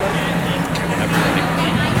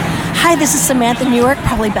Hi, this is Samantha Newark,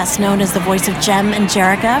 probably best known as the voice of Jem and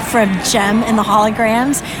Jerrica from Jem and the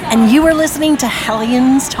Holograms, and you are listening to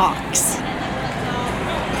Hellions Talks.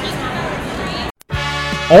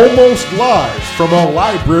 Almost live from a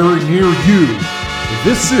library near you,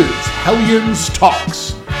 this is Hellions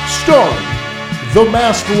Talks, starring the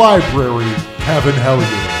masked library, Kevin Hellion.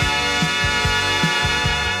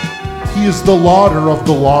 He is the lauder of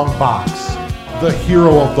the long box, the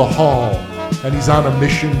hero of the hall, and he's on a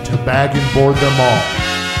mission to bag and board them all.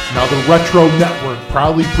 Now the Retro Network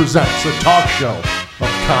proudly presents a talk show of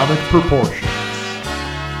comic proportions.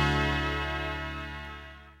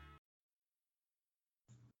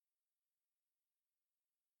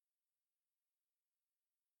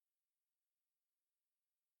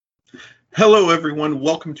 Hello, everyone.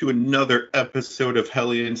 Welcome to another episode of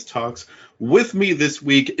Hellions Talks. With me this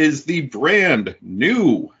week is the brand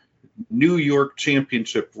new New York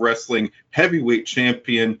Championship Wrestling Heavyweight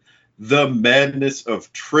Champion, the madness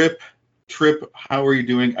of Trip. Trip, how are you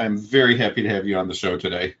doing? I'm very happy to have you on the show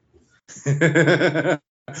today. We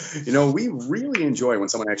really enjoy when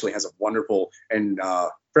someone actually has a wonderful and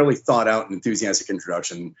fairly thought out and enthusiastic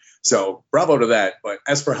introduction. So bravo to that. But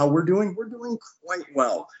as for how we're doing quite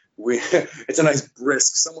well. It's a nice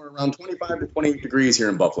brisk, somewhere around 25 to 28 degrees here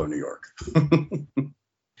in Buffalo, New York.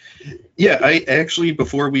 Yeah, I actually,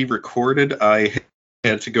 before we recorded, I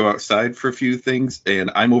had to go outside for a few things,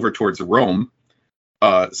 and I'm over towards Rome.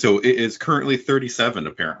 So it is currently 37,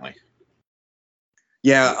 apparently.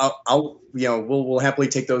 Yeah, we'll happily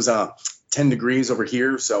take those 10 degrees over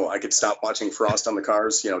here, so I could stop watching frost on the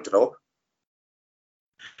cars, develop.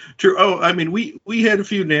 True. Oh, I mean, we had a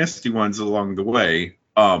few nasty ones along the way.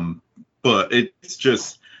 But it's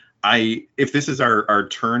just, if this is our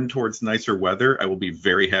turn towards nicer weather, I will be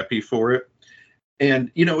very happy for it.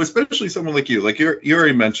 And, especially someone like you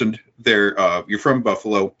already mentioned there, you're from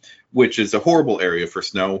Buffalo, which is a horrible area for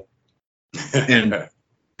snow. And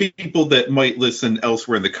people that might listen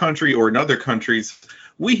elsewhere in the country or in other countries,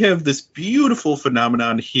 we have this beautiful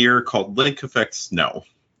phenomenon here called lake effect snow.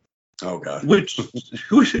 Oh, God. Which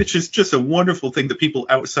is just a wonderful thing that people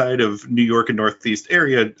outside of New York and Northeast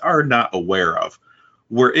area are not aware of,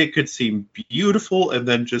 where it could seem beautiful and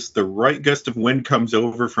then just the right gust of wind comes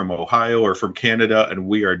over from Ohio or from Canada and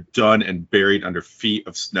we are done and buried under feet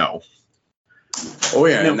of snow. Oh,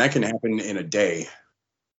 yeah, and that can happen in a day.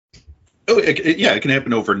 Oh, it can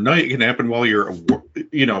happen overnight. It can happen while you're,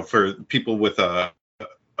 for people with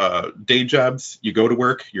day jobs, you go to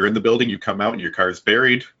work, you're in the building, you come out and your car is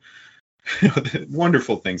buried.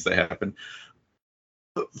 Wonderful things that happen.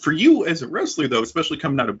 For you as a wrestler, though, especially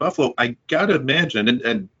coming out of Buffalo, I gotta imagine,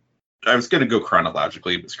 and I was gonna go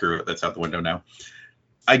chronologically, but screw it, that's out the window now.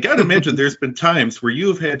 I gotta imagine there's been times where you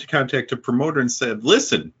have had to contact a promoter and said,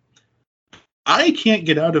 listen, I can't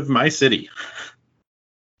get out of my city.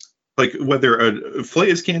 Like whether a flight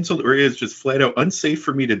is canceled or it is just flat out unsafe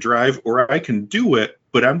for me to drive, or I can do it,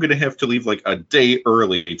 but I'm gonna have to leave like a day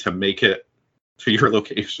early to make it to your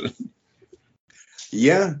location.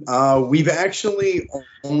 Yeah, we've actually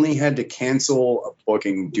only had to cancel a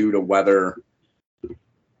booking due to weather.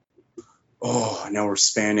 Oh, now we're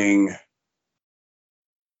spanning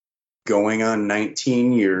going on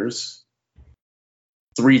 19 years,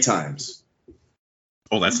 3 times.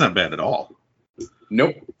 Oh, that's not bad at all.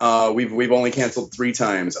 Nope. We've only canceled 3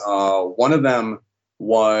 times. One of them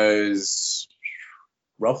was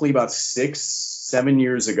roughly about 6-7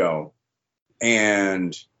 years ago.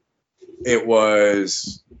 And it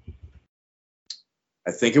was,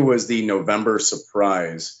 I think it was the November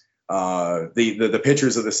surprise. The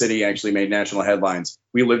pictures of the city actually made national headlines.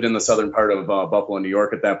 We lived in the southern part of Buffalo, New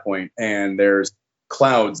York at that point, and there's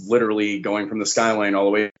clouds literally going from the skyline all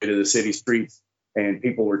the way to the city streets, and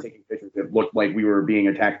people were taking pictures. It looked like we were being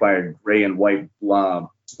attacked by a gray and white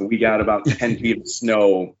blob. So we got about 10 feet of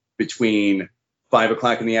snow between 5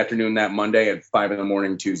 o'clock in the afternoon that Monday and 5 in the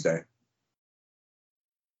morning Tuesday.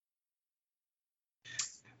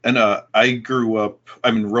 And I grew up,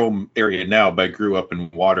 I'm in Rome area now, but I grew up in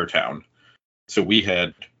Watertown. So we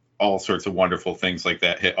had all sorts of wonderful things like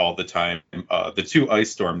that hit all the time. The 2 ice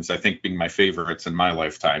storms, I think, being my favorites in my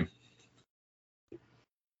lifetime.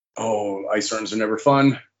 Oh, ice storms are never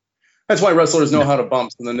fun. That's why wrestlers know how to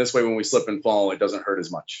bump. And then this way, when we slip and fall, it doesn't hurt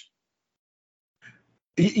as much.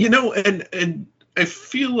 And I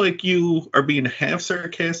feel like you are being half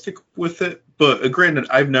sarcastic with it. But granted,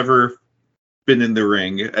 I've never been in the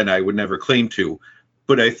ring, and I would never claim to,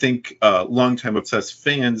 but I think longtime obsessed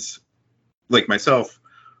fans like myself,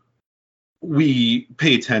 we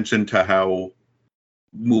pay attention to how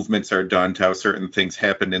movements are done, to how certain things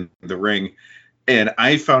happen in the ring, and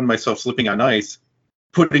I found myself slipping on ice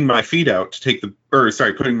putting my feet out to take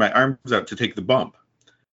putting my arms out to take the bump.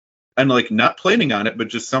 And like not planning on it, but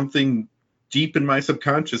just something deep in my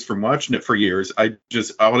subconscious from watching it for years, I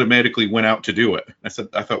just automatically went out to do it. I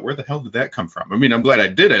thought, where the hell did that come from? I mean, I'm glad I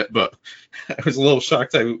did it, but I was a little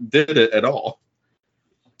shocked I did it at all.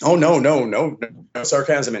 Oh, no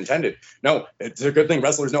sarcasm intended. No, it's a good thing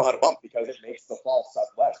wrestlers know how to bump because it makes the fall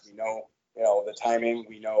suck less. We know, the timing.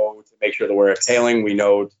 We know to make sure that we're exhaling. We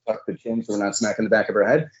know to tuck the chin so we're not smacking the back of our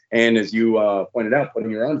head. And as you pointed out, putting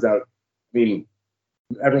your arms out, I mean,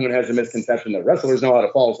 everyone has a misconception that wrestlers know how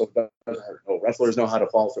to fall, so it doesn't hurt. No, wrestlers know how to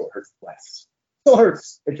fall, so it hurts less. Still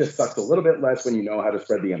hurts. It just sucks a little bit less when you know how to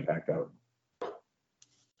spread the impact out.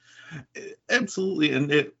 Absolutely,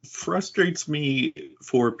 and it frustrates me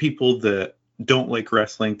for people that don't like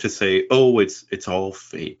wrestling to say, oh, it's all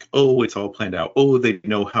fake. Oh, it's all planned out. Oh, they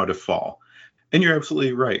know how to fall. And you're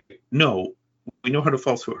absolutely right. No, we know how to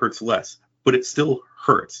fall, so it hurts less, but it still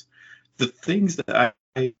hurts. The things that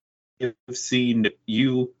I have seen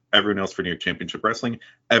you, everyone else for New York Championship Wrestling,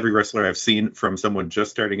 every wrestler I've seen, from someone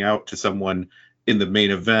just starting out to someone in the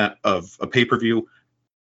main event of a pay-per-view,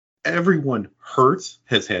 everyone hurts,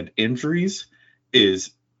 has had injuries,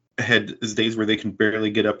 is days where they can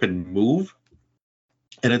barely get up and move,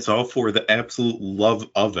 and it's all for the absolute love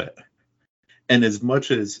of it. And as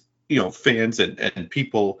much as fans and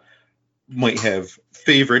people might have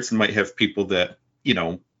favorites and might have people that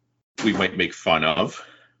we might make fun of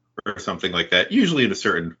or something like that, usually in a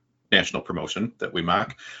certain national promotion that we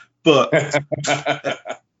mock, but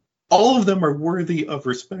all of them are worthy of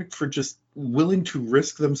respect for just willing to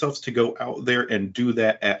risk themselves to go out there and do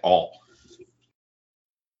that at all.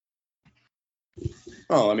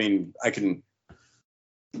 Well, I mean, I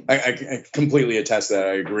completely attest to that.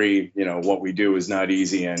 I agree. What we do is not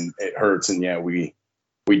easy and it hurts. And yeah, we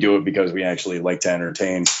do it because we actually like to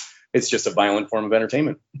entertain. It's just a violent form of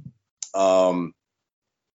entertainment.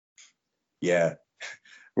 Yeah.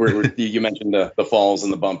 You mentioned the falls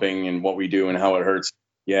and the bumping and what we do and how it hurts.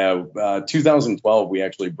 Yeah. 2012, we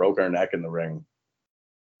actually broke our neck in the ring.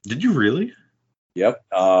 Did you really? Yep.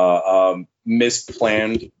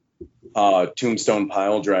 Misplanned tombstone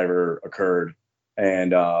pile driver occurred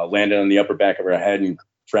and landed on the upper back of our head and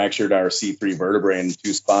fractured our C3 vertebrae in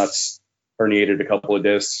 2 spots, herniated a couple of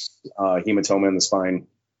discs, hematoma in the spine.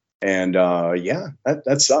 And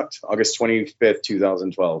that sucked. August 25th,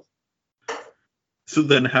 2012. So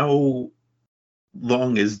then how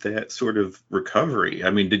long is that sort of recovery?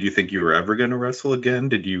 I mean, did you think you were ever going to wrestle again?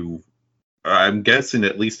 I'm guessing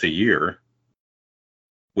at least a year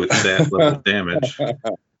with that level of damage.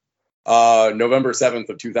 November 7th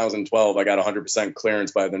of 2012, I got 100%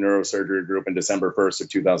 clearance by the neurosurgery group, and December 1st of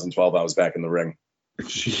 2012, I was back in the ring.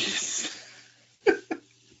 Jeez.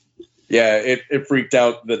 Yeah, it freaked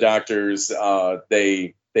out the doctors.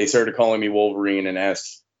 They started calling me Wolverine and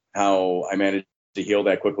asked how I managed to heal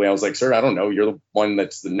that quickly. I was like, sir, I don't know. You're the one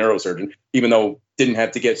that's the neurosurgeon. Even though didn't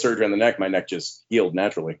have to get surgery on the neck, my neck just healed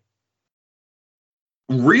naturally.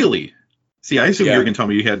 Really? See, I assume you were going to tell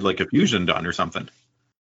me you had like a fusion done or something.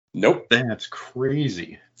 Nope. That's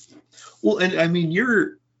crazy. Well, and I mean,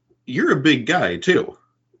 you're a big guy too.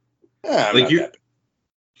 Yeah, like you.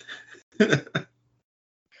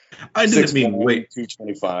 I didn't mean wait.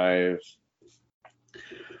 225.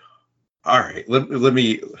 All right, let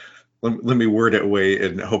me word it away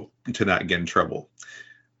and hope to not get in trouble.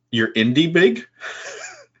 You're indie big?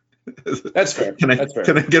 That's fair. Can I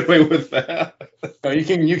get away with that? No, you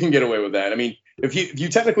can get away with that. I mean, if you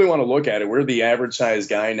technically want to look at it, we're the average size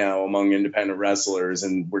guy now among independent wrestlers,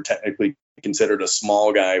 and we're technically considered a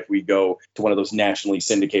small guy if we go to one of those nationally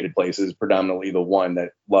syndicated places, predominantly the one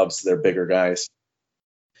that loves their bigger guys.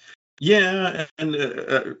 Yeah,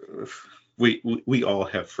 and we all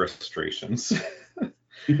have frustrations.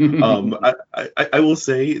 I will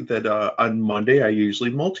say that on Monday I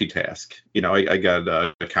usually multitask. I got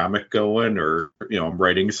a comic going, or I'm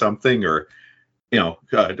writing something, or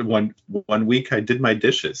one week I did my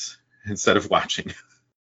dishes instead of watching.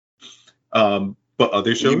 But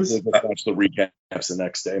other shows, I watch the recaps the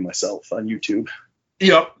next day myself on YouTube.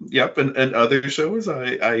 Yep, and other shows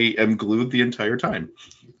I am glued the entire time.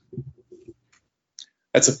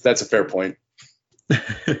 That's a fair point.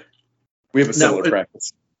 We have a similar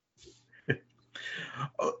practice.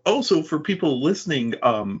 Also, for people listening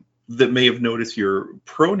that may have noticed your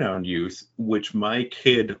pronoun use, which my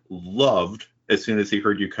kid loved as soon as he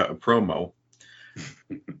heard you cut a promo,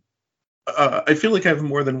 I feel like I have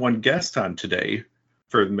more than one guest on today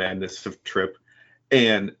for the Madness of Trip.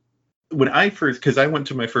 And when because I went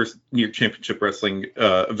to my first New York Championship Wrestling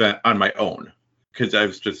event on my own, because I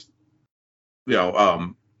was just,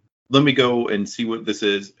 let me go and see what this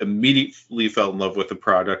is. Immediately fell in love with the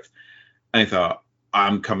product. I thought,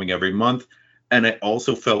 I'm coming every month. And I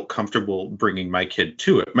also felt comfortable bringing my kid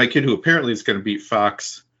to it. My kid, who apparently is going to beat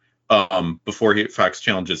Fox before Fox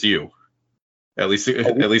challenges you. At least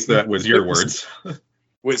that was your words.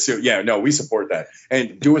 We support that.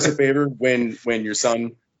 And do us a favor when your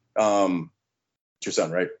son, it's your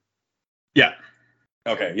son, right? Yeah.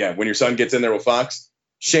 Okay, yeah. When your son gets in there with Fox,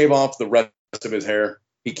 shave off the rest of his hair.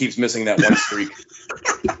 He keeps missing that one streak.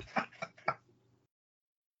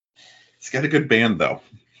 He's got a good band, though.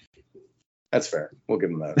 That's fair. We'll give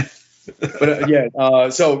him that.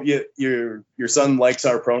 But so your son likes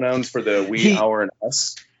our pronouns for the we, our, and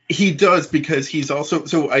us. He does, because he's also.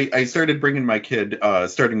 So I started bringing my kid,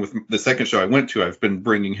 starting with the second show I went to. I've been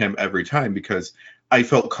bringing him every time because I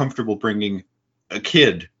felt comfortable bringing a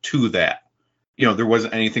kid to that. There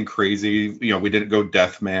wasn't anything crazy. We didn't go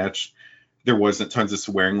death match. There wasn't tons of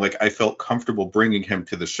swearing. Like, I felt comfortable bringing him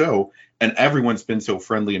to the show, and everyone's been so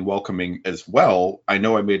friendly and welcoming as well. I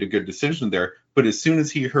know I made a good decision there, but as soon as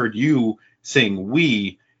he heard you saying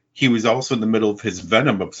we, he was also in the middle of his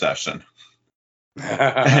Venom obsession.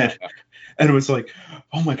 and it was like,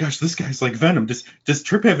 oh my gosh, this guy's like Venom. Does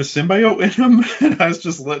Trip have a symbiote in him? And I was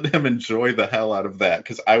just letting him enjoy the hell out of that,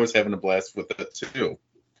 because I was having a blast with it too.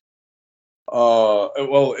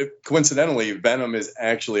 Coincidentally, Venom is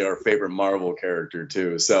actually our favorite Marvel character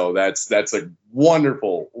too. So that's a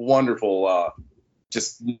wonderful,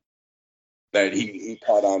 just that he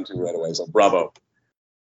caught on to right away. So bravo.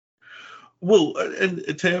 Well,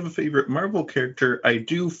 and to have a favorite Marvel character, I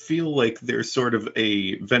do feel like there's sort of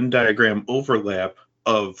a Venn diagram overlap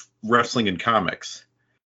of wrestling and comics.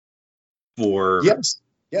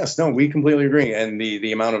 Yes, no, we completely agree. And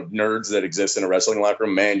the amount of nerds that exist in a wrestling locker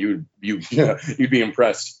room, man, you'd be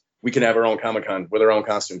impressed. We can have our own Comic-Con with our own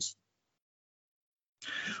costumes.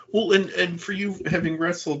 Well, and for you, having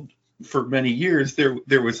wrestled for many years, there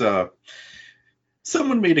was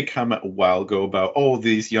someone made a comment a while ago about, oh,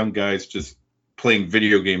 these young guys just playing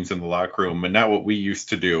video games in the locker room and not what we used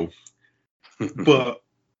to do. But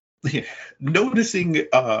noticing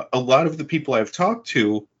a lot of the people I've talked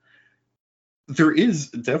to, there is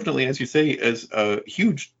definitely, as you say, as a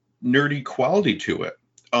huge nerdy quality to it.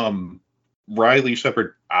 Riley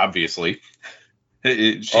Shepard, obviously,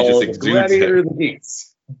 she just exudes it.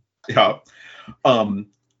 Yeah.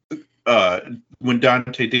 When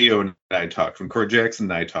Dante Dio and I talked, when Corey Jackson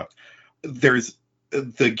and I talked, there's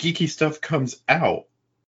the geeky stuff comes out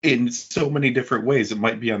in so many different ways. It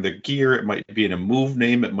might be on the gear, it might be in a move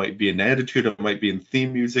name, it might be an attitude, it might be in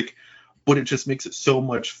theme music, but it just makes it so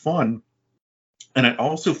much fun. And I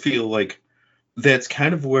also feel like that's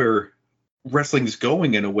kind of where wrestling's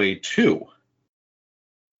going in a way too.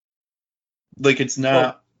 Like, it's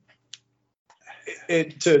not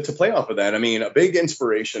to play off of that. I mean, a big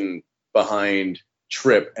inspiration behind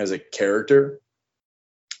Trip as a character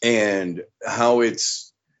and how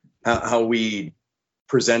we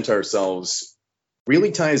present ourselves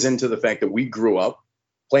really ties into the fact that we grew up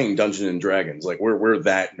playing Dungeons and Dragons. Like, we're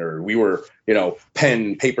that nerd. We were,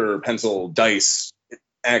 pen, paper, pencil, dice,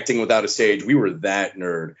 acting without a stage. We were that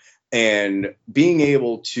nerd. And being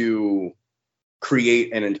able to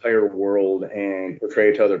create an entire world and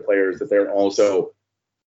portray to other players that they're also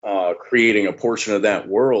creating a portion of that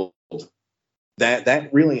world,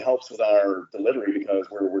 that really helps with our delivery, because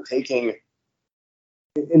we're taking,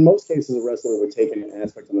 in most cases, a wrestler would take an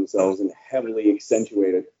aspect of themselves and heavily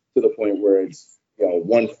accentuate it to the point where it's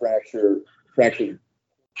one fractured portion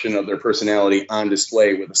of their personality on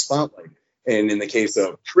display with a spotlight. And in the case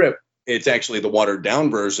of Trip, it's actually the watered down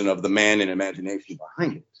version of the man and imagination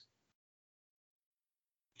behind it.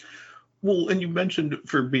 Well, and you mentioned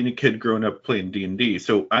for being a kid growing up playing D&D.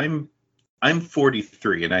 So I'm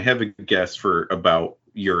 43, and I have a guess for about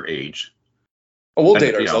your age. Oh, we'll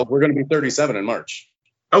date ourselves. We're going to be 37 in March.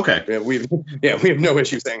 Okay. We have no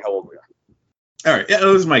issue saying how old we are. All right. Yeah, that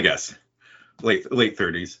was my guess. Late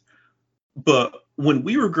 30s. But when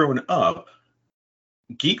we were growing up,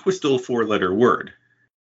 geek was still a 4-letter word.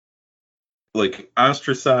 Like,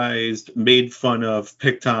 ostracized, made fun of,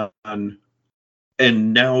 picked on.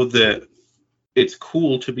 And now that it's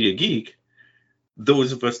cool to be a geek,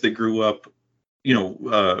 those of us that grew up,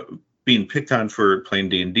 being picked on for playing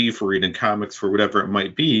D&D, for reading comics, for whatever it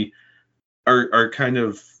might be, are kind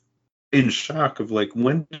of in shock of, like,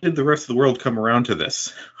 when did the rest of the world come around to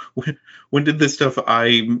this? When did this stuff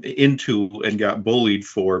I'm into and got bullied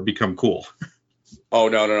for become cool? Oh,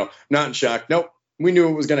 no. Not in shock. Nope. We knew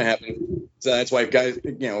it was going to happen. So that's why guys,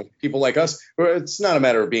 people like us, it's not a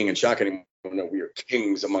matter of being in shock anymore. No, we are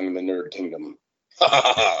kings among the nerd kingdom.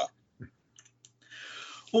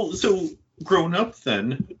 Well, so growing up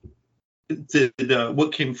then, did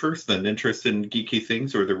what came first then? Interest in geeky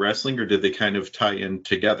things or the wrestling, or did they kind of tie in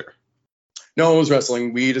together? No, it was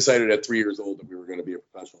wrestling. We decided at 3 years old that we were going to be a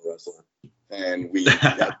professional wrestler, and we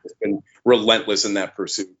have been relentless in that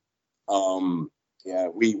pursuit. Yeah,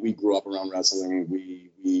 we grew up around wrestling.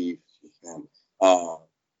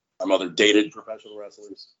 My mother dated professional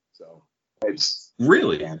wrestlers, so it's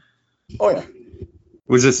Really? oh yeah.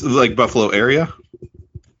 Was this like Buffalo area?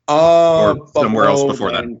 Or somewhere else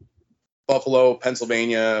before that? Buffalo,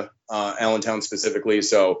 Pennsylvania, Allentown specifically.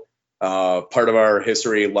 So part of our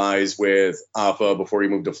history lies with Alpha before he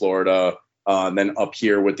moved to Florida, and then up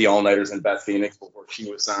here with the All-Nighters and Beth Phoenix before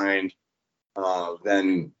she was signed.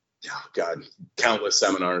 Then, oh God, countless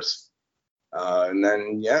seminars. And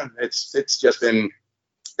then, yeah, it's just been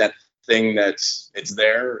that thing it's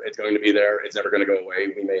there. It's going to be there. It's never going to go away.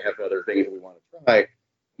 We may have other things that we want to try,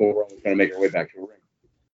 but we're always going to make our way back to the ring.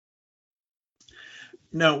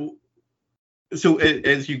 Now, so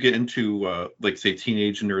as you get into, like, say,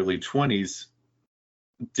 teenage and early 20s,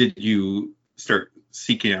 did you start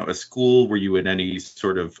seeking out a school? Were you in any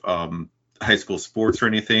sort of high school sports or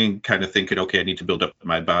anything, kind of thinking, okay, I need to build up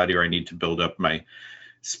my body, or I need to build up my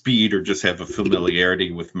speed, or just have a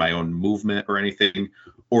familiarity with my own movement or anything?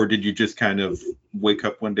 Or did you just kind of wake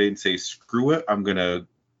up one day and say, screw it, I'm going to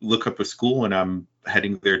look up a school and I'm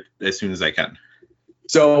heading there as soon as I can?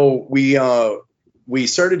 So we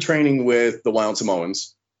started training with the Wild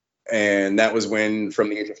Samoans, and that was when, from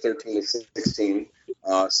the age of 13 to 16,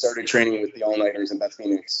 started training with the All-Nighters and Beth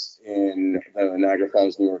Phoenix in the Niagara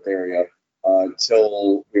Falls, New York area,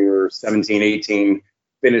 until we were 17, 18,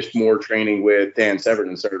 finished more training with Dan Severn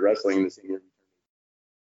and started wrestling in the same year.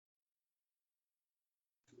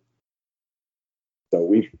 So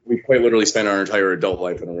we quite literally spent our entire adult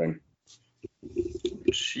life in a ring.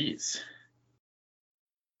 Jeez.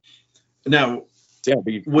 Now, yeah, it'll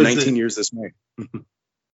be 19 years this May.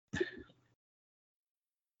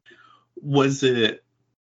 Was it,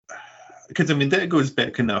 because I mean that goes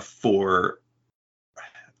back enough for,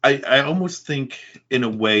 I almost think in a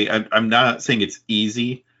way, I'm not saying it's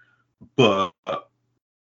easy, but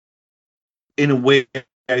in a way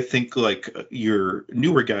I think like your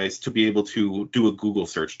newer guys to be able to do a Google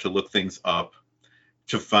search, to look things up,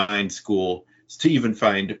 to find school, to even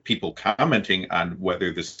find people commenting on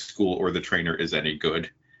whether the school or the trainer is any good,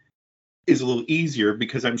 is a little easier,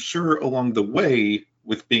 because I'm sure along the way,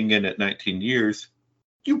 with being in it 19 years,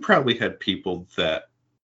 you probably had people that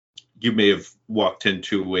you may have walked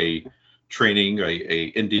into a training,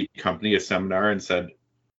 a indie company, a seminar, and said,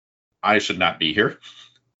 I should not be here,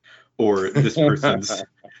 or this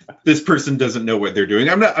person doesn't know what they're doing.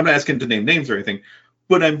 I'm not asking to name names or anything,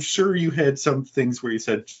 but I'm sure you had some things where you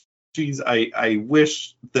said, geez, I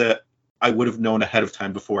wish that I would have known ahead of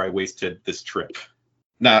time before I wasted this trip.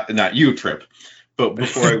 Not you trip, but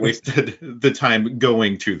before I wasted the time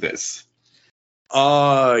going to this.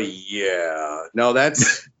 Yeah. No,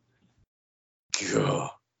 that's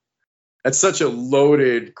that's such a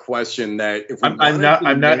loaded question that if I'm not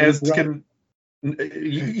asking.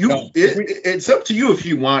 It's up to you if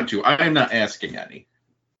you want to. I'm not asking any.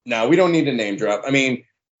 No, we don't need to name drop. I mean,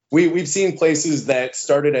 we've seen places that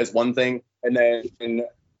started as one thing and then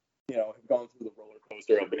have gone through the roller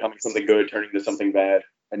coaster of becoming something good, turning to something bad,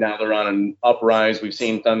 and now they're on an uprise. We've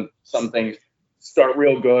seen some things start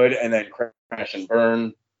real good and then crash and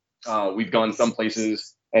burn. We've gone some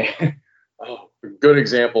places, and a good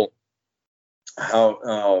example. For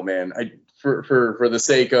the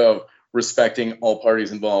sake of respecting all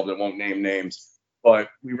parties involved, I won't name names, but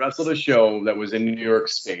we wrestled a show that was in New York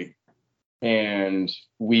State, and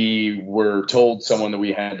we were told someone that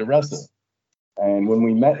we had to wrestle. And when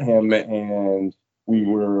we met him and we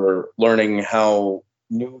were learning how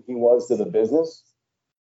new he was to the business,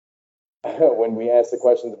 when we asked the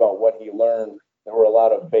questions about what he learned, there were a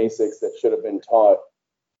lot of basics that should have been taught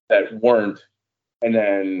that weren't. And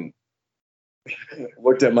then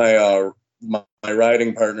looked at my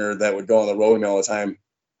riding partner that would go on the rolling all the time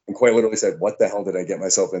and quite literally said, what the hell did I get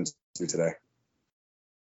myself into today?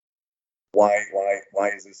 Why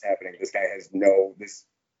is this happening? This guy has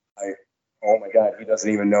oh my God, he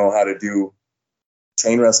doesn't even know how to do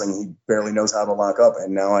chain wrestling. He barely knows how to lock up,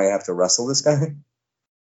 and now I have to wrestle this guy.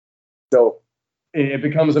 So it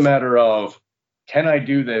becomes a matter of, can I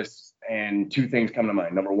do this? And two things come to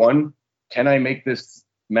mind. Number one, can I make this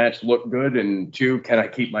match look good? And two, can I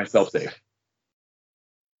keep myself safe?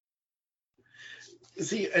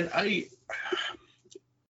 See, and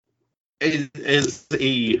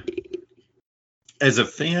as a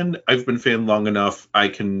fan, I've been fan long enough, I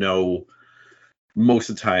can know most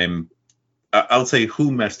of the time I'll say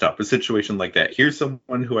who messed up. A situation like that. Here's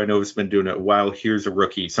someone who I know has been doing it a while. Here's a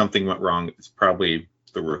rookie. Something went wrong. It's probably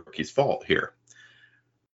the rookie's fault here.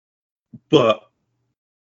 But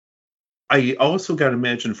I also got to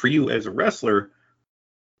imagine for you as a wrestler,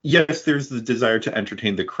 yes, there's the desire to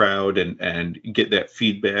entertain the crowd and get that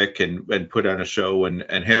feedback and put on a show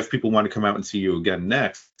and have people want to come out and see you again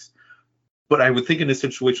next. But I would think in a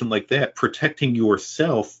situation like that, protecting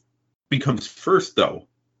yourself becomes first, though,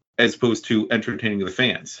 as opposed to entertaining the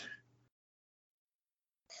fans.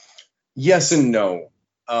 Yes and no.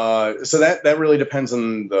 So that really depends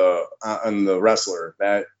on the wrestler.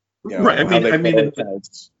 That, you know, right.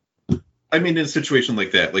 I mean, in a situation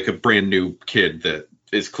like that, like a brand new kid that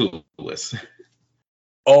is clueless.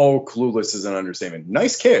 Oh, clueless is an understatement.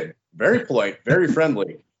 Nice kid, very polite, very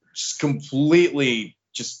friendly. Just completely,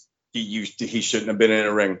 he shouldn't have been in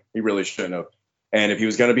a ring. He really shouldn't have. And if he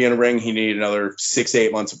was going to be in a ring, he needed another 6 to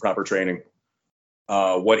 8 months of proper training.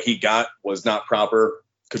 What he got was not proper,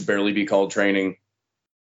 could barely be called training.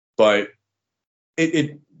 But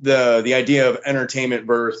the idea of entertainment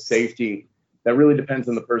versus safety, that really depends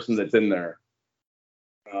on the person that's in there.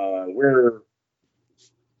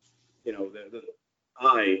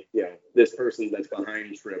 This person that's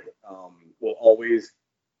behind Trip will always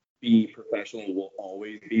be professional, will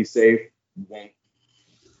always be safe, won't,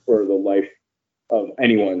 for the life of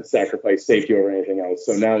anyone, sacrifice safety over anything else.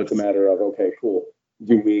 So now it's a matter of, okay, cool.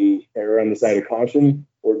 Do we err on the side of caution,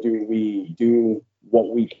 or do we do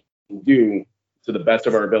what we can do to the best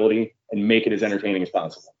of our ability and make it as entertaining as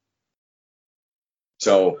possible?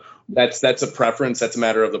 So that's a preference. That's a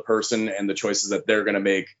matter of the person and the choices that they're going to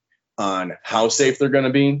make on how safe they're going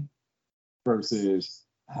to be versus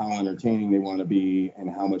how entertaining they want to be and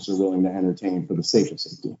how much they're willing to entertain for the sake of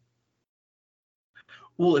safety.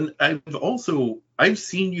 Well, and I've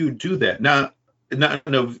seen you do that, not in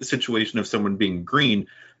a situation of someone being green,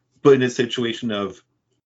 but in a situation of,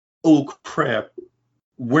 oh crap,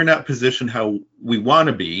 we're not positioned how we want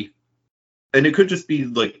to be. And it could just be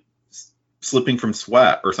like slipping from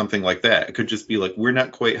sweat or something like that. It could just be like, we're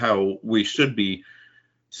not quite how we should be.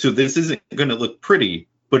 So this isn't going to look pretty,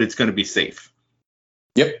 but it's going to be safe.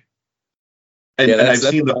 Yep. And I've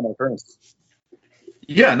seen I've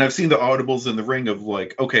seen the audibles in the ring of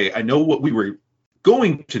like, okay, I know what we were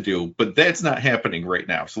going to do, but that's not happening right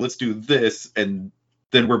now. So let's do this, and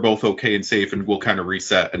then we're both okay and safe, and we'll kind of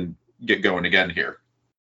reset and get going again here.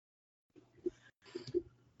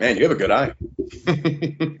 Man, you have a good eye.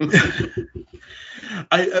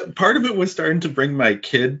 Part of it was starting to bring my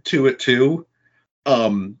kid to it too.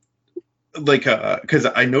 Because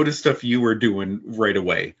I noticed stuff you were doing right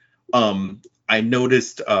away. I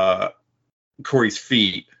noticed Corey's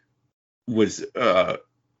feet was I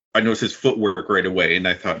noticed his footwork right away, and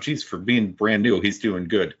I thought, geez, for being brand new, he's doing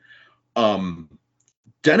good.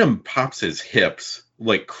 Denim pops his hips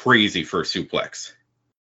like crazy for a suplex.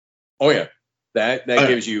 Oh yeah, that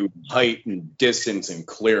gives you height and distance and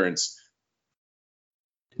clearance.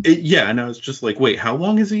 And I was just like, wait, how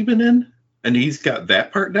long has he been in? And he's got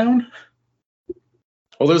that part down?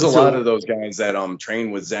 Well, there's a lot of those guys that train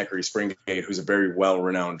with Zachary Springate, who's a very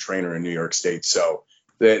well-renowned trainer in New York State. So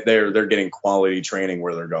they're getting quality training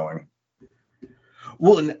where they're going.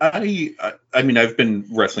 Well, and I mean, I've been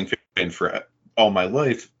wrestling fan for all my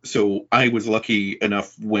life, so I was lucky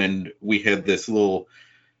enough when we had this little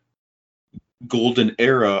golden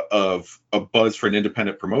era of a buzz for an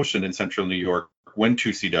independent promotion in Central New York when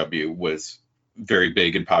 2CW was very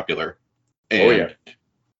big and popular. And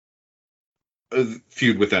a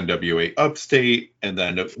feud with NWA Upstate, and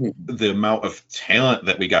then the amount of talent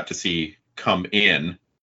that we got to see come in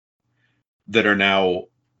that are now,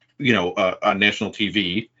 on national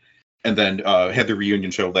TV, and then had the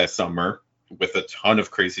reunion show last summer with a ton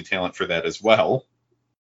of crazy talent for that as well.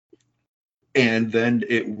 And then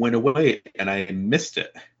it went away, and I missed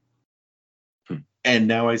it. And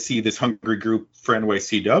now I see this hungry group for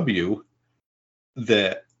NYCW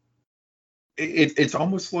that it's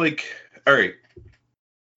almost like, all right,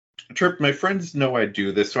 Trip, my friends know I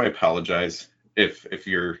do this, so I apologize if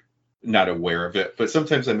you're not aware of it, but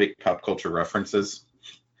sometimes I make pop culture references.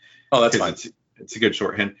 Oh, that's fine. It's a good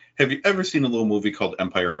shorthand. Have you ever seen a little movie called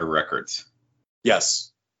Empire Records?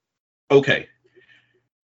 Yes. Okay.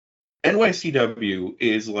 NYCW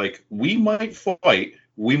is like, we might fight,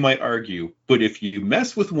 we might argue, but if you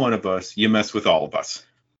mess with one of us, you mess with all of us.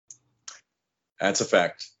 That's a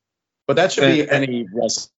fact. But that should be any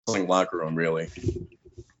wrestling locker room, really.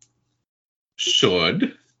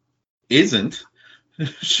 Should. Isn't.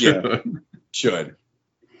 Should. Yeah, should.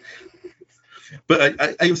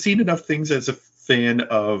 But I've seen enough things as a fan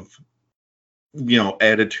of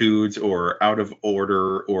attitudes or out of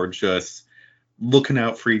order or just looking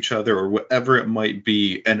out for each other or whatever it might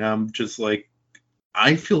be. And I'm just like,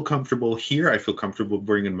 I feel comfortable here. I feel comfortable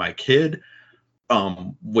bringing my kid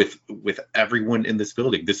with everyone in this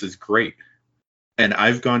building. This is great. And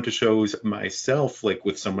I've gone to shows myself, like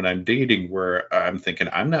with someone I'm dating, where I'm thinking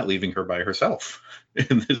I'm not leaving her by herself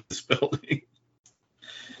in this building.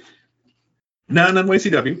 Not on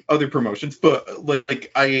YCW, other promotions, but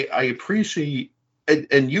like I appreciate,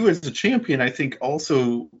 and you as a champion, I think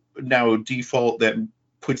also now default that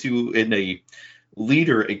puts you in a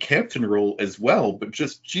leader, a captain role as well. But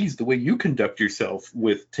just, geez, the way you conduct yourself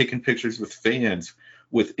with taking pictures with fans,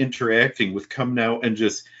 with interacting, with coming out and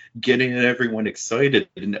just getting everyone excited,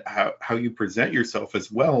 and how you present yourself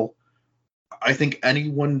as well. I think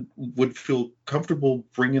anyone would feel comfortable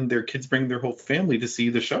bringing their kids, bringing their whole family to see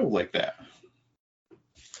the show like that.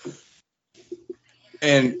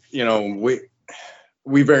 And,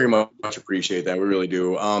 we very much appreciate that. We really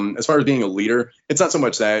do. As far as being a leader, it's not so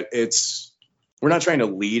much that we're not trying to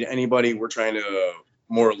lead anybody. We're trying to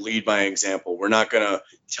more lead by example. We're not going to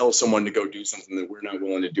tell someone to go do something that we're not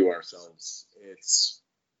willing to do ourselves. It's,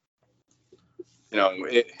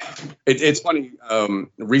 it's funny.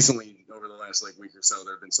 Recently, over the last week or so,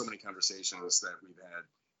 there have been so many conversations that we've had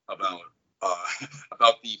about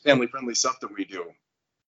the family-friendly stuff that we do.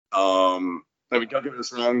 I mean, don't get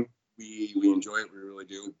us wrong. We enjoy it. We really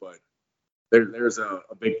do. But there's a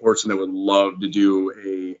big portion that would love to do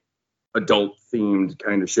a adult-themed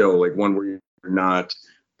kind of show, like one where you're not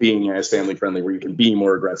being as family-friendly, where you can be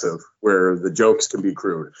more aggressive, where the jokes can be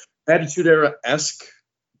crude. Attitude Era-esque,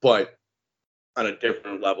 but on a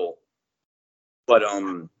different level. But,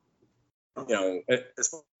 as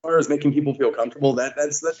far as making people feel comfortable,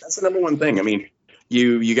 that's the number one thing. I mean,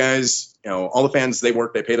 you guys, all the fans, they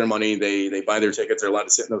work, they pay their money, they buy their tickets, they're allowed to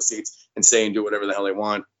sit in those seats and stay and do whatever the hell they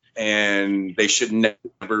want. And they should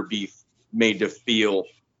never be made to feel,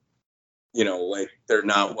 like they're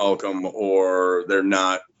not welcome or they're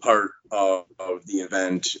not part of the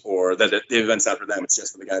event, or that the event's not for them, it's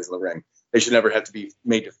just for the guys in the ring. They should never have to be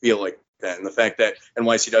made to feel like that. And the fact that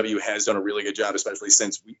NYCW has done a really good job, especially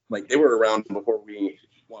since they were around before we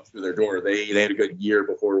walked through their door. They had a good year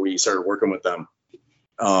before we started working with them.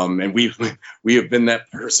 And we have been that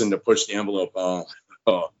person to push the envelope.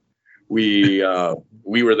 We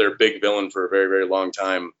were their big villain for a very, very long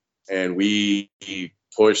time, and we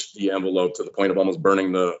pushed the envelope to the point of almost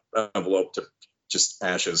burning the envelope to just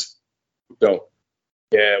ashes. So,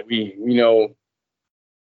 yeah, we know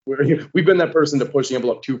we've been that person to push the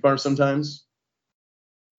envelope too far sometimes.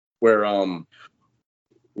 Where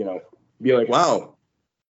be like, wow,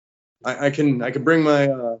 I can bring my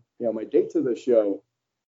my date to the show.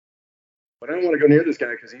 But I don't want to go near this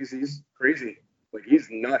guy because he's crazy. Like, he's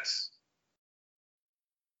nuts.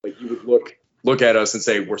 Like, you would look at us and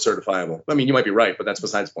say we're certifiable. I mean, you might be right, but that's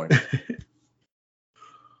besides the point.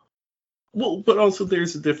 Well, but also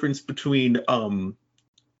there's a difference between, I'd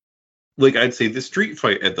say the street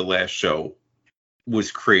fight at the last show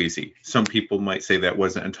was crazy. Some people might say that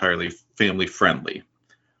wasn't entirely family friendly,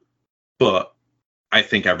 but I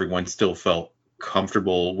think everyone still felt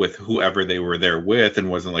comfortable with whoever they were there with and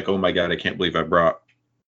wasn't like, oh my God, I can't believe I brought,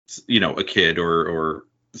 a kid or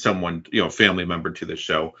someone, family member to the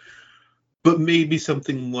show. But maybe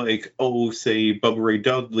something like, say Bubba Ray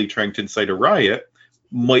Dudley trying to incite a riot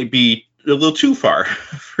might be a little too far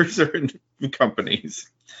for certain companies.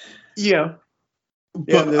 Yeah.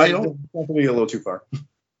 But I don't definitely a little too far.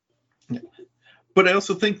 But I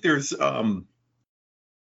also think there's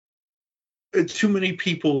too many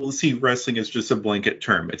people see wrestling as just a blanket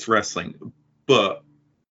term. It's wrestling. But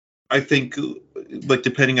I think,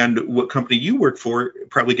 depending on what company you work for, it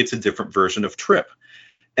probably gets a different version of trip.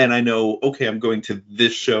 And I know, okay, I'm going to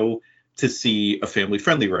this show to see a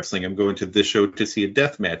family-friendly wrestling. I'm going to this show to see a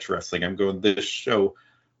deathmatch wrestling. I'm going to this show,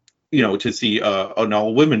 to see an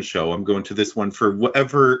all-women show. I'm going to this one for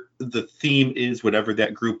whatever the theme is, whatever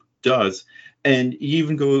that group does. And you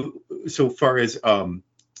even go so far as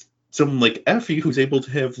someone like Effie, who's able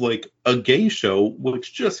to have a gay show,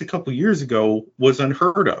 which just a couple years ago was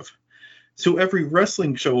unheard of. So every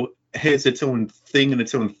wrestling show has its own thing and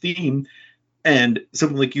its own theme. And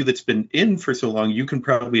someone like you that's been in for so long, you can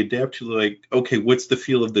probably adapt to okay, what's the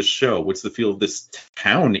feel of this show? What's the feel of this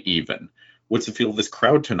town even? What's the feel of this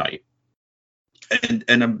crowd tonight?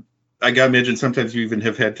 And I gotta imagine sometimes you even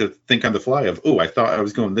have had to think on the fly of, I thought I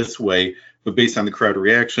was going this way, but based on the crowd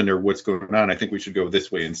reaction or what's going on, I think we should go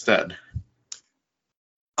this way instead.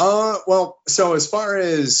 Well, so as far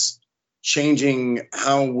as changing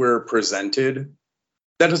how we're presented,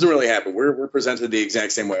 That doesn't really happen. We're presented the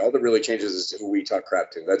exact same way. All that really changes is who we talk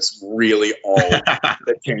crap to. That's really all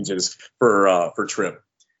that changes for Trip.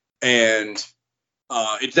 And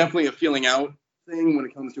it's definitely a feeling out thing when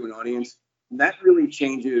it comes to an audience. That really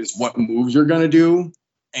changes what moves you're gonna do,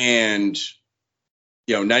 and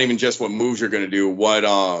not even just what moves you're gonna do, what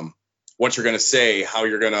you're gonna say, how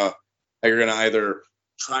you're gonna either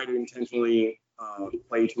try to intentionally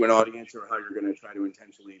play to an audience, or how you're gonna try to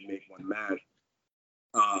intentionally make one mad.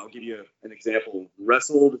 I'll give you an example.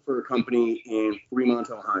 Wrestled for a company in Fremont,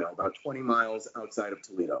 Ohio, about 20 miles outside of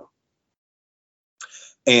Toledo.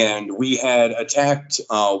 And we had attacked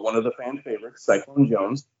one of the fan favorites, Cyclone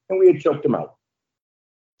Jones, and we had choked him out.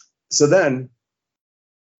 So then,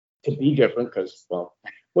 to be different, because, well,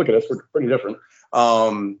 look at us, we're pretty different.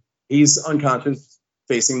 He's unconscious,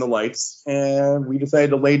 facing the lights, and we decided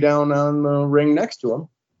to lay down on the ring next to him,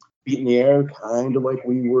 feet in the air, kind of like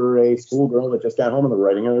we were a schoolgirl that just got home and was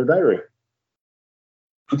writing in her diary.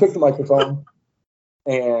 He took the microphone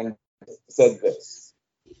and said this.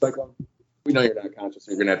 Cyclone, we know you're not conscious.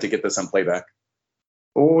 You're going to have to get this on playback.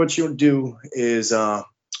 Well, what you'll do is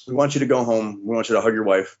we want you to go home. We want you to hug your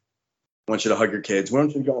wife. We want you to hug your kids. We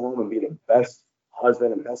want you to go home and be the best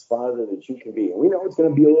husband and best father that you can be. And we know it's going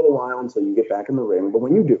to be a little while until you get back in the ring, but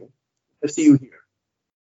when you do, I see you here.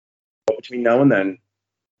 But between now and then,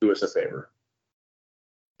 do us a favor.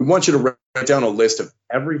 We want you to write down a list of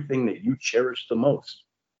everything that you cherish the most.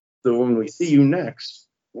 So when we see you next,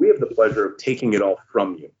 we have the pleasure of taking it all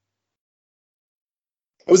from you.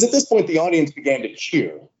 It was at this point the audience began to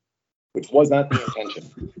cheer, which was not the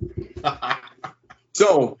intention.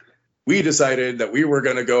 So we decided that we were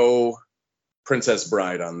going to go Princess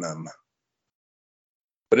Bride on them.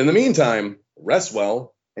 But in the meantime, rest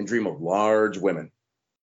well and dream of large women.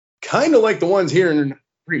 Kind of like the ones here in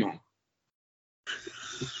Fremont.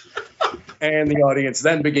 And the audience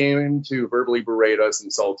then began to verbally berate us,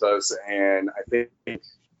 insult us, and I think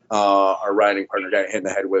our riding partner got hit in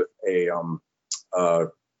the head with a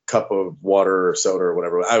cup of water or soda or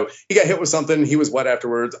whatever. He got hit with something. He was wet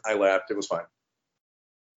afterwards. I laughed. It was fine.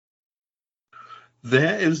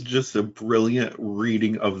 That is just a brilliant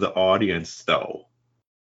reading of the audience, though.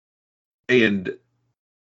 And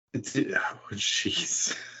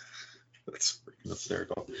jeez, that's freaking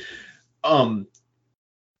hysterical.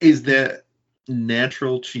 Is that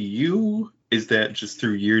natural to you? Is that just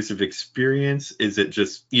through years of experience? Is it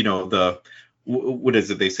just, what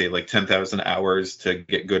is it they say, like 10,000 hours to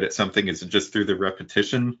get good at something? Is it just through the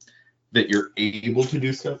repetition that you're able to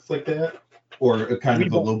do stuff like that? Or kind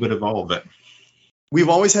of a little bit of all of it? We've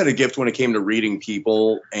always had a gift when it came to reading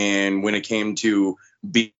people, and when it came to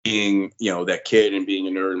being, that kid and being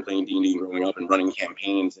a nerd and playing D&D and growing up and running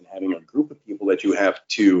campaigns and having a group of people that you have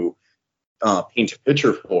to paint a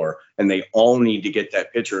picture for, and they all need to get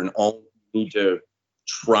that picture and all need to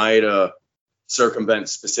try to circumvent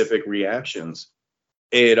specific reactions.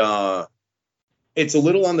 It's a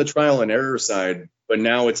little on the trial and error side, but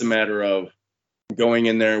now it's a matter of going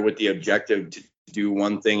in there with the objective to do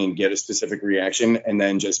one thing and get a specific reaction, and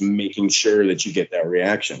then just making sure that you get that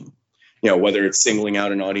reaction. Whether it's singling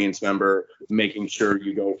out an audience member, making sure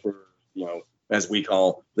you go for, as we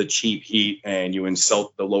call the cheap heat, and you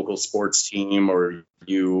insult the local sports team, or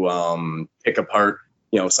you pick apart,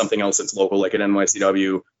 something else that's local, like at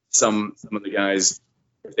NYCW. Some of the guys,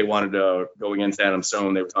 if they wanted to go against Adam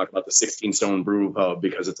Stone, they would talk about the 16 Stone Brew Pub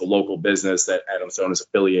because it's a local business that Adam Stone is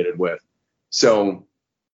affiliated with. So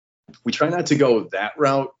we try not to go that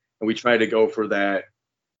route, and we try to go for that,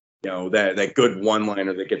 that good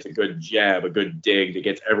one-liner that gets a good jab, a good dig that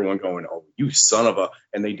gets everyone going, oh, you son of a,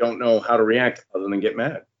 and they don't know how to react other than get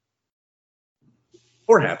mad.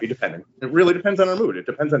 Or happy, depending. It really depends on our mood. It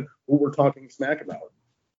depends on who we're talking smack about.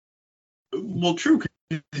 Well, true.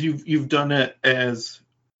 You've done it as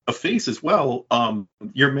a face as well.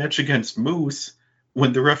 Your match against Moose,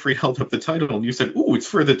 when the referee held up the title and you said, ooh, it's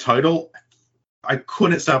for the title, I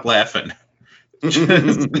couldn't stop laughing.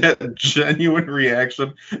 Just that genuine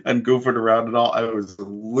reaction and goofing around and all, I was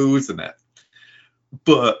losing it.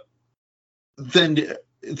 But then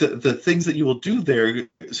the things that you will do there,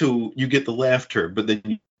 so you get the laughter, but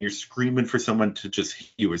then you're screaming for someone to just hit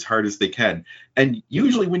you as hard as they can. And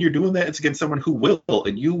usually when you're doing that, it's against someone who will,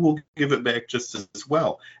 and you will give it back just as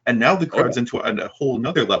well. And now the crowd's into a whole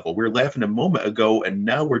nother level. We were laughing a moment ago, and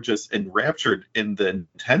now we're just enraptured in the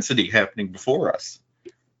intensity happening before us.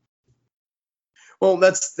 Well,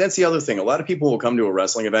 that's the other thing. A lot of people will come to a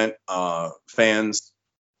wrestling event, fans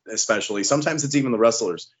especially. Sometimes it's even the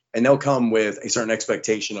wrestlers, and they'll come with a certain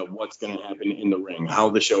expectation of what's going to happen in the ring, how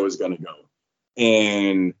the show is going to go.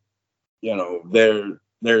 And,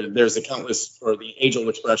 there's the countless or the age-old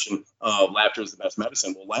expression of laughter is the best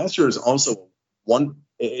medicine. Well, laughter is also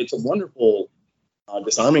it's a wonderful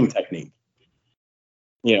disarming technique,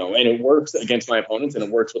 and it works against my opponents and it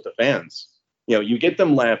works with the fans. You get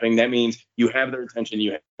them laughing. That means you have their attention,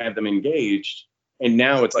 you have them engaged, and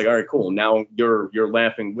now it's like, all right, cool. Now you're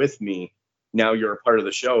laughing with me. Now you're a part of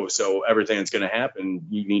the show. So everything that's going to happen,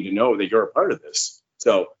 you need to know that you're a part of this.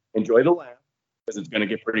 So enjoy the laugh because it's going to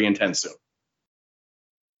get pretty intense soon.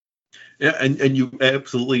 Yeah, and you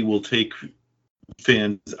absolutely will take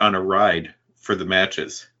fans on a ride for the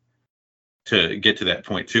matches to get to that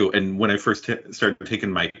point too. And when I first started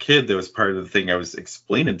taking my kid, that was part of the thing I was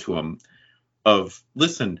explaining to him of,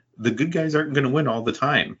 listen, the good guys aren't going to win all the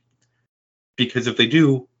time, because if they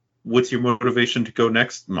do, what's your motivation to go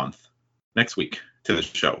next week to the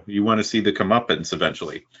show? You want to see the comeuppance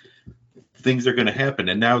eventually. Things are going to happen.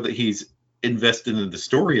 And now that he's invested in the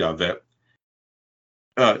story of it,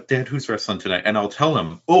 Dad, who's wrestling tonight? And I'll tell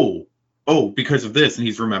him, oh, because of this. And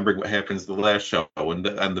he's remembering what happens the last show and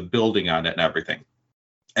the building on it and everything.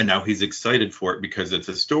 And now he's excited for it because it's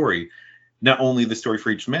a story, not only the story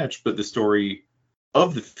for each match, but the story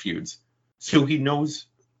of the feuds. So he knows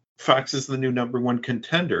Fox is the new #1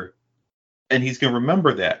 contender, and he's going to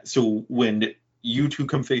remember that. So when you two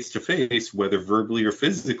come face to face, whether verbally or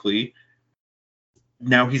physically,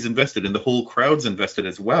 now he's invested, and the whole crowd's invested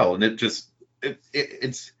as well. And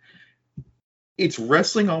it's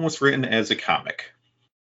wrestling almost written as a comic.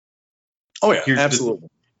 Oh yeah, absolutely.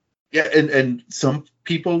 And some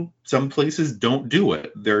people, some places don't do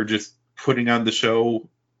it. They're just putting on the show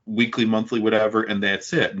weekly, monthly, whatever, and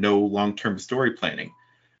that's it. No long-term story planning.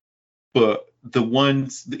 But the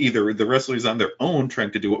ones, either the wrestlers on their own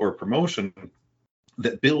trying to do it or promotion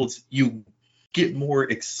that builds, you get more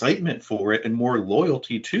excitement for it and more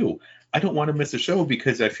loyalty too. I don't want to miss a show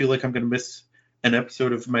because I feel like I'm going to miss an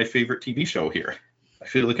episode of my favorite TV show here. I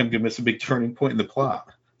feel like I'm going to miss a big turning point in the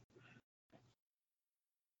plot.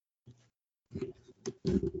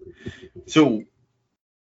 So,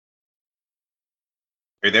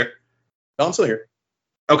 are you there? No, I'm still here.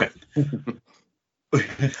 Okay. I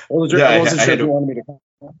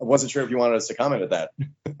wasn't sure if you wanted us to comment at that.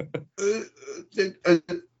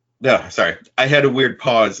 No, sorry. I had a weird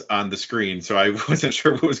pause on the screen, so I wasn't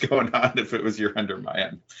sure what was going on, if it was your end or my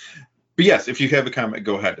end. But yes, if you have a comment,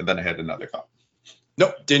 go ahead. And then I had another thought.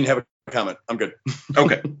 Nope, didn't have a comment. I'm good.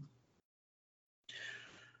 Okay.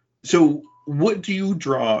 So what do you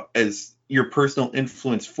draw as your personal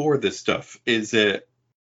influence for this stuff? Is it,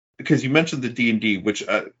 because you mentioned the D&D, which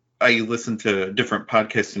I listen to different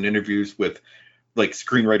podcasts and interviews with like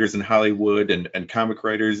screenwriters in Hollywood and comic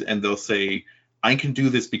writers, and they'll say, I can do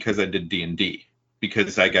this because I did D&D,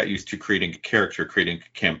 because I got used to creating a character, creating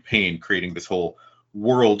a campaign, creating this whole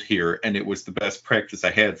world here, and it was the best practice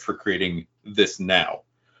I had for creating this now.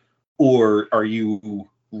 Or are you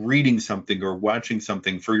reading something or watching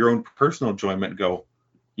something for your own personal enjoyment and go,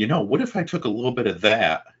 what if I took a little bit of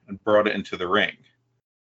that and brought it into the ring?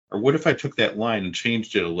 Or what if I took that line and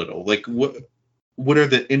changed it a little? Like, what are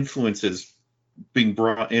the influences being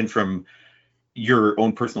brought in from your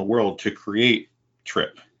own personal world to create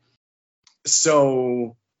Trip?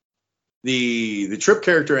 So the Trip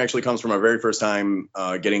character actually comes from our very first time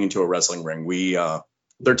getting into a wrestling ring. We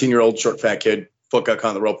 13-year-old short fat kid, foot got caught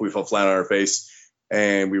on the rope, we fell flat on our face,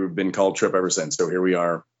 and we've been called Trip ever since. So here we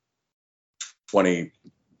are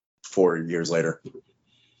 24 years later.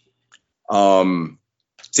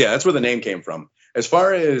 So yeah, that's where the name came from. As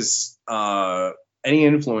far as any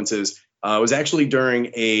influences, it was actually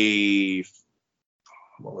during 4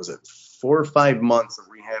 or 5 months of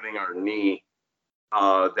rehabbing our knee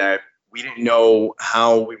that we didn't know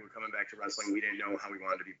how we were coming back to wrestling. We didn't know how we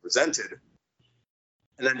wanted to be presented.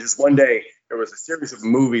 And then just one day, there was a series of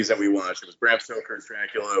movies that we watched. It was Bram Stoker's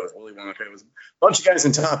Dracula, it was Willy Wonka, it was a bunch of guys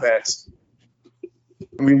in top hats.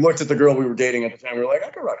 And we looked at the girl we were dating at the time, we were like, I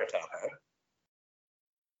could rock a top hat.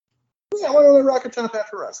 Yeah, why don't I rock a top hat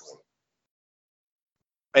for wrestling?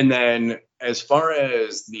 And then as far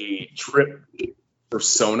as the Trip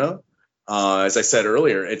persona, as I said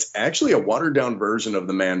earlier, it's actually a watered down version of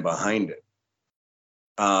the man behind it.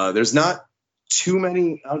 There's not too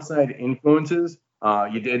many outside influences.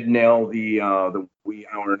 You did nail the we,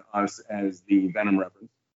 our, and us as the Venom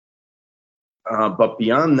reference. But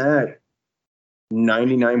beyond that,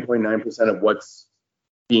 99.9% of what's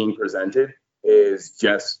being presented is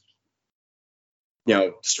just,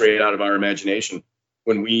 straight out of our imagination.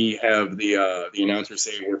 When we have the announcers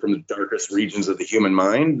say we're from the darkest regions of the human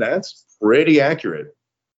mind, that's pretty accurate.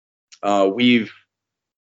 We've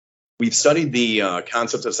studied the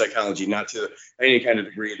concept of psychology, not to any kind of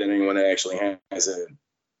degree that anyone actually has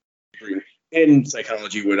in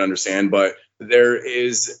psychology would understand, but there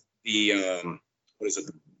is the what is it,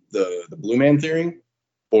 the Blue Man theory,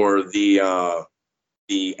 or the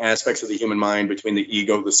aspects of the human mind between the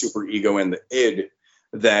ego, the superego, and the id,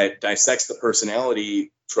 that dissects the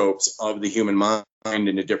personality tropes of the human mind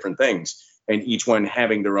into different things, and each one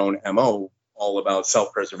having their own MO, all about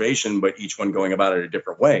self-preservation, but each one going about it a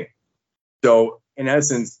different way. So in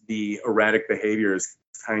essence, the erratic behavior is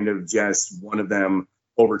kind of just one of them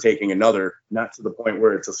overtaking another, not to the point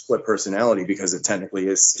where it's a split personality, because it technically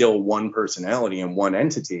is still one personality and one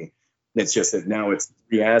entity. It's just that now it's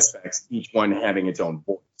three aspects, each one having its own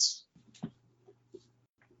voice.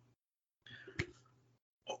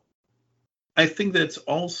 I think that's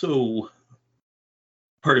also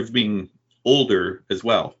part of being older as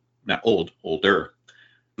well. Not old, older.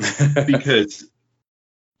 Because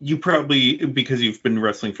because you've been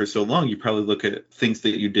wrestling for so long, you probably look at things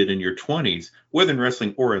that you did in your 20s, whether in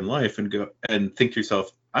wrestling or in life, and go and think to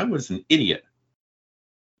yourself, I was an idiot.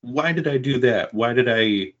 Why did I do that? Why did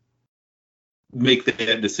I make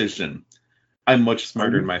that decision? I'm much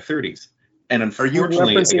smarter in my 30s. And unfortunately, are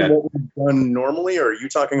you referencing what we've done normally, or are you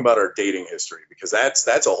talking about our dating history? Because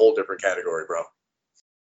that's a whole different category, bro.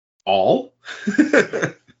 All?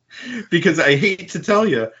 Because I hate to tell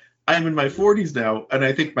you, I'm in my 40s now, and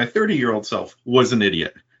I think my 30-year-old self was an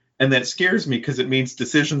idiot. And that scares me, because it means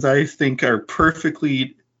decisions I think are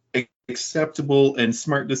perfectly acceptable and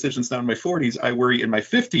smart decisions now in my 40s, I worry in my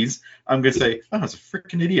 50s, I'm going to say, oh, I was a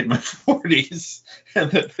freaking idiot in my 40s,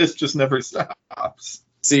 and that this just never stops.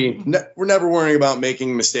 See, we're never worrying about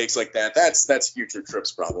making mistakes like that. That's future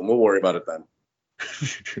Tripp's problem. We'll worry about it then.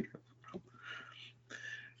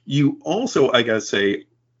 You also, I gotta say,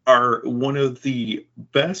 are one of the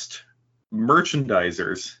best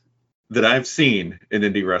merchandisers that I've seen in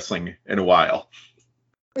indie wrestling in a while.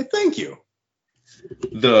 Hey, thank you.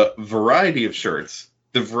 The variety of shirts,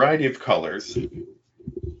 the variety of colors.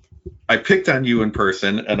 I picked on you in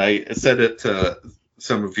person, and I said it to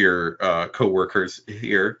some of your co-workers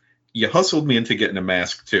here. You hustled me into getting a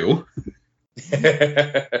mask too,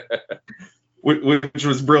 which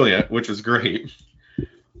was brilliant, which was great.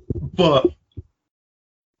 But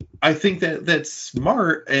I think that that's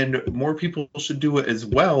smart, and more people should do it as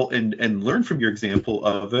well, and learn from your example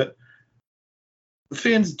of it.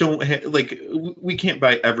 Fans don't we can't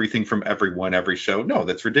buy everything from everyone every show. No,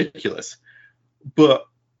 that's ridiculous. But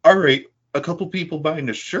all right, a couple people buying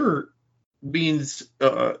a shirt means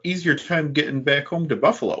easier time getting back home to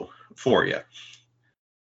Buffalo for you.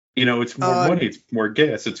 You know, it's more money, it's more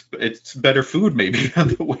gas, it's better food maybe on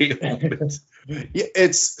the way home. Yeah,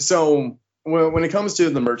 it's so when it comes to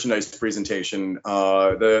the merchandise presentation,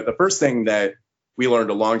 the first thing that we learned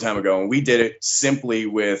a long time ago, and we did it simply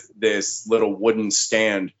with this little wooden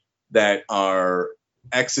stand that our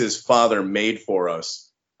ex's father made for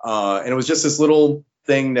us, and it was just this little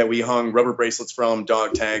thing that we hung rubber bracelets from,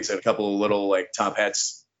 dog tags, and a couple of little like top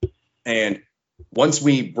hats. And once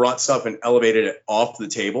we brought stuff and elevated it off the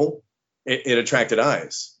table, it attracted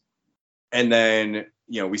eyes. And then,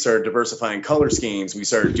 we started diversifying color schemes. We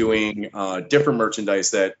started doing different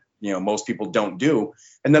merchandise that, most people don't do.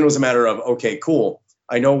 And then it was a matter of, okay, cool.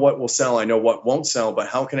 I know what will sell. I know what won't sell, but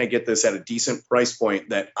how can I get this at a decent price point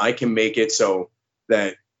that I can make it so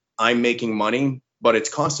that I'm making money, but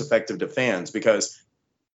it's cost effective to fans? Because,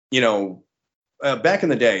 back in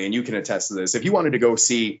the day, and you can attest to this, if you wanted to go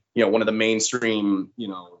see, one of the mainstream,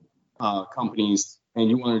 companies, and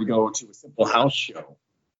you wanted to go to a simple house show,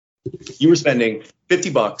 you were spending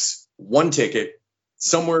 $50, one ticket,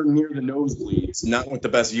 somewhere near the nosebleeds, not with the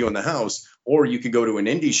best view in the house. Or you could go to an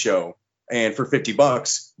indie show and for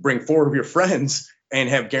 $50, bring 4 of your friends and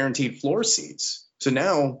have guaranteed floor seats. So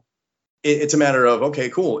now it's a matter of, okay,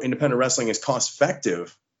 cool, independent wrestling is cost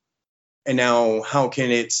effective. And now how can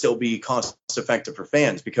it still be cost effective for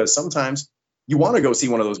fans? Because sometimes you want to go see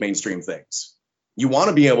one of those mainstream things. You want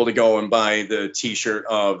to be able to go and buy the T-shirt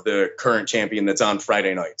of the current champion that's on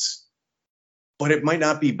Friday nights. But it might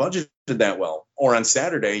not be budgeted that well. Or on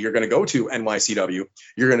Saturday, you're going to go to NYCW.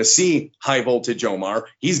 You're going to see High Voltage Omar.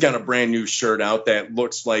 He's got a brand new shirt out that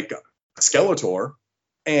looks like Skeletor.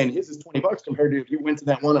 And his is $20 compared to if you went to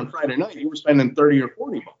that one on Friday night, you were spending $30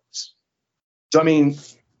 or $40. So, I mean,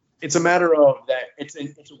 it's a matter of that. It's a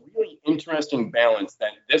really interesting balance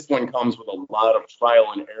that this one comes with a lot of trial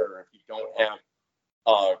and error. If you don't have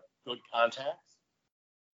good contacts,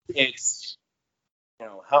 it's,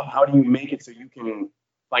 how do you make it so you can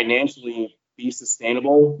financially be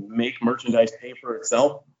sustainable, make merchandise pay for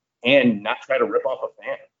itself, and not try to rip off a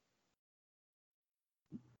fan?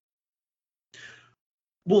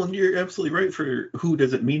 Well, and you're absolutely right for who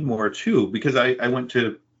does it mean more too, because I went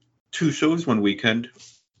to 2 shows one weekend.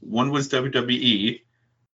 One was WWE,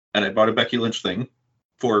 and I bought a Becky Lynch thing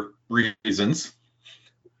for reasons.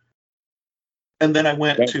 And then I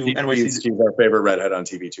went to NYC. She's our favorite redhead on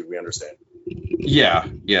TV too. We understand. Yeah.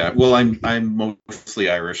 Well, I'm mostly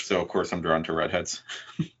Irish, so of course I'm drawn to redheads.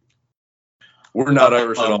 We're not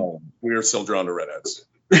Irish at all. We are still drawn to redheads.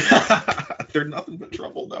 They're nothing but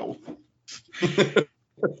trouble, though.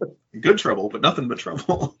 Good trouble, but nothing but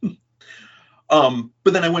trouble.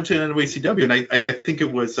 But then I went to NYCW, and I think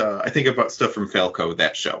it was I think about stuff from Falco,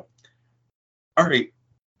 that show. All right,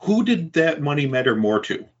 who did that money matter more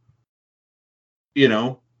to? You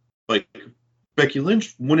know, like Becky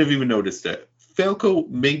Lynch wouldn't have even noticed it. Falco,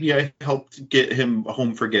 maybe I helped get him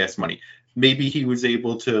home for gas money. Maybe he was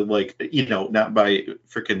able to, like, you know, not buy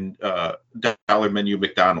freaking dollar menu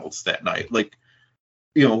McDonald's that night. Like,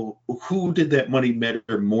 you know, who did that money matter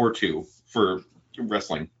more to for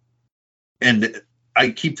wrestling? And I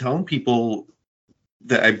keep telling people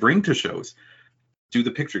that I bring to shows, do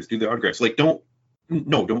the pictures, do the autographs. Like, don't,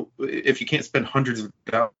 if you can't spend hundreds of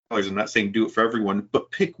dollars, I'm not saying do it for everyone,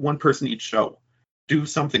 but pick one person each show. Do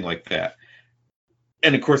something like that.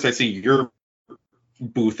 And of course, I see your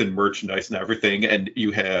booth and merchandise and everything, and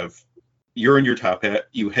you're in your top hat,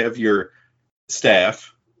 you have your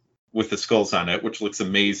staff with the skulls on it, which looks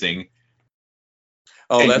amazing.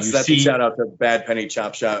 Oh, that's a shout out to Bad Penny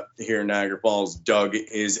Chop Shop here in Niagara Falls. Doug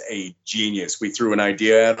is a genius. We threw an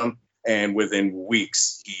idea at him, and within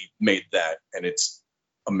weeks he made that, and it's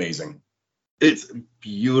amazing. It's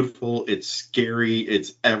beautiful, it's scary,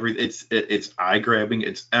 it's it's eye grabbing,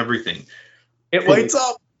 it's everything. It lights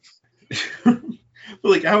up.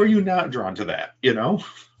 Like, how are you not drawn to that, you know?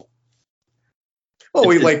 Well,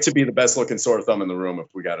 we like to be the best looking sore thumb in the room, if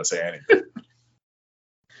we got to say anything.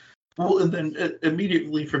 Well, and then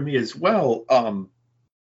immediately for me as well,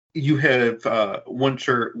 you have one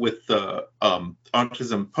shirt with the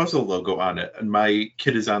autism puzzle logo on it, and my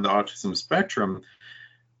kid is on the autism spectrum,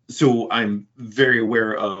 so I'm very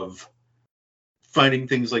aware of finding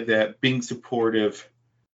things like that, being supportive,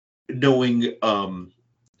 knowing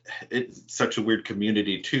it's such a weird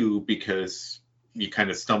community too, because you kind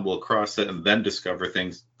of stumble across it and then discover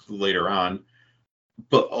things later on,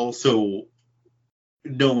 but also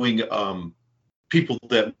knowing people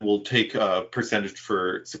that will take a percentage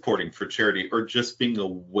for supporting for charity, or just being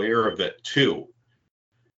aware of it too.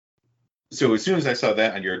 So as soon as I saw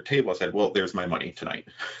that on your table, I said, well, there's my money tonight.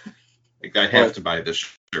 Like, I have to buy this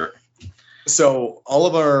shirt. So all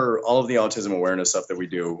of the autism awareness stuff that we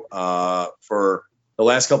do, for the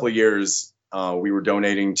last couple of years, we were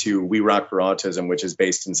donating to We Rock for Autism, which is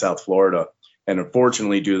based in South Florida. And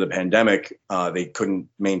unfortunately, due to the pandemic, they couldn't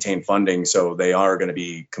maintain funding. So they are going to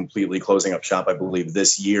be completely closing up shop, I believe,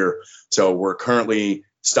 this year. So we're currently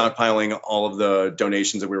stockpiling all of the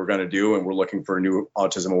donations that we were going to do, and we're looking for a new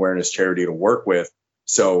autism awareness charity to work with.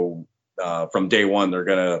 So from day one, they're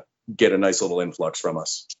going to get a nice little influx from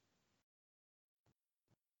us.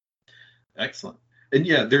 Excellent. And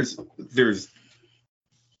yeah, there's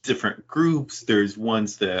different groups. There's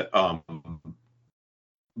ones that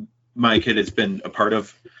my kid has been a part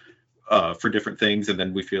of for different things, and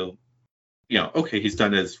then we feel, you know, okay, he's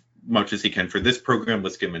done as much as he can for this program,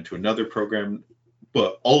 let's get him into another program.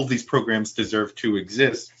 But all of these programs deserve to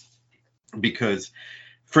exist, because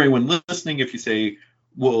for anyone listening, if you say,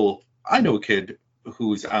 well, I know a kid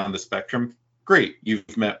who's on the spectrum, great,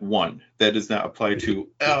 you've met one. That does not apply to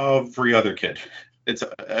every other kid. It's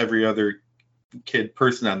every other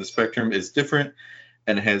person on the spectrum is different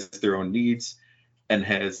and has their own needs and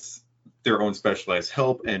has their own specialized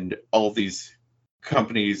help, and all of these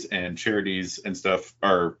companies and charities and stuff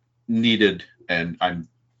are needed, and I'm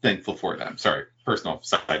thankful for them. Sorry, personal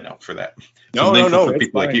side note for that. No, for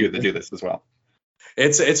people like you that do this as well.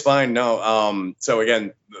 It's fine. No. So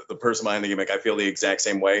again, the person behind the gimmick, I feel the exact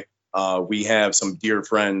same way. We have some dear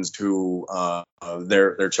friends who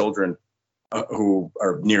their children who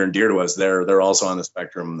are near and dear to us. They're also on the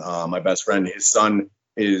spectrum. My best friend, his son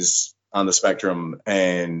is on the spectrum,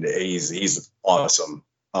 and he's awesome.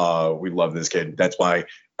 We love this kid. That's why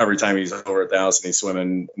every time he's over at the house and he's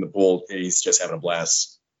swimming in the pool, he's just having a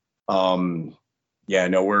blast. Yeah,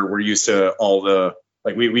 no, we're used to all the,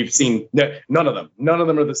 like, we've seen none of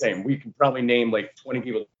them are the same. We can probably name like 20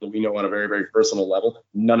 people that we know on a very, very personal level.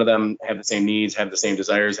 None of them have the same needs, have the same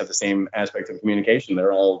desires, have the same aspect of communication.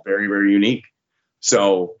 They're all very, very unique.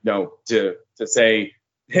 So no, to say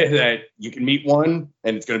that you can meet one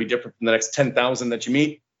and it's going to be different from the next 10,000 that you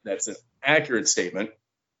meet, that's an accurate statement.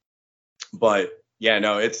 But yeah,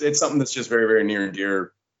 no, it's something that's just very, very near and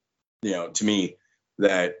dear, you know, to me,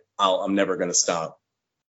 that I'm never going to stop.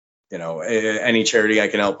 Any charity I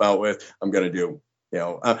can help out with, I'm going to do.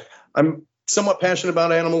 I'm somewhat passionate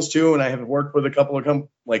about animals too, and I have worked with a couple of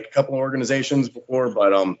organizations before,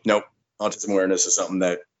 but nope, autism awareness is something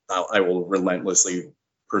that I will relentlessly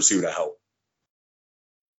pursue to help.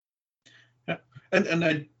 Yeah,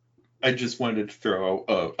 and I just wanted to throw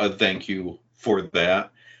a thank you for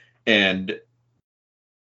that, and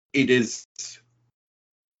it is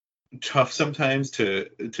tough sometimes to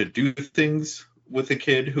do things with a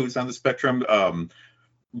kid who's on the spectrum.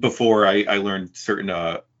 Before I learned certain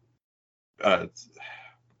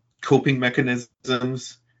coping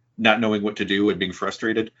mechanisms, not knowing what to do and being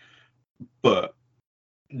frustrated. But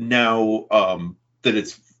now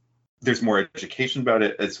that there's more education about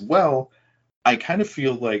it as well, I kind of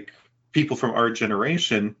feel like people from our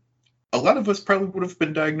generation, a lot of us probably would have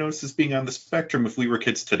been diagnosed as being on the spectrum if we were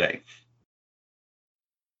kids today,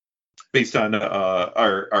 based on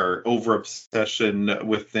our over obsession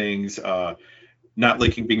with things, not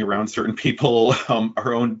liking being around certain people,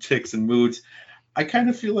 our own tics and moods. I kind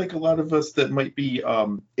of feel like a lot of us that might be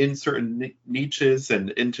in certain niches and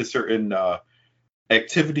into certain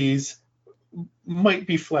activities might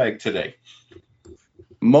be flagged today.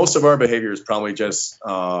 Most of our behavior is probably just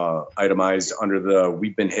itemized under the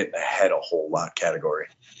 "we've been hit in the head a whole lot" category.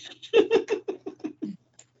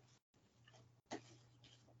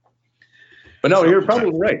 But no, you're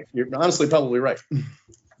probably right. You're honestly probably right.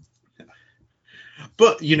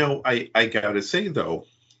 But, I gotta say, though,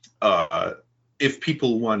 if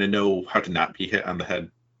people want to know how to not be hit on the head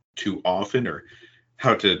too often or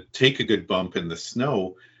how to take a good bump in the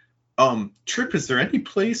snow, Trip, is there any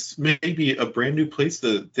place, maybe a brand new place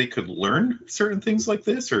that they could learn certain things like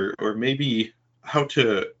this, or maybe how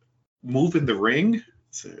to move in the ring?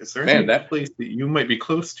 Is there any place that you might be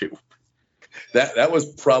close to? That was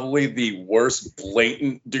probably the worst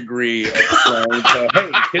blatant degree of trying to,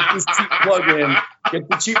 hey, get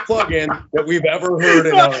the cheap plug-in that we've ever heard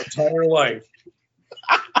in our entire life.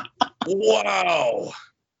 Wow.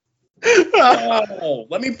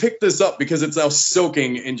 Let me pick this up because it's now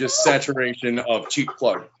soaking in just saturation of cheap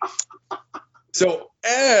plug. So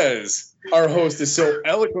as our host is so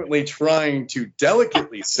eloquently trying to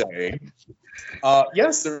delicately say,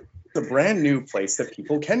 yes, there's a brand new place that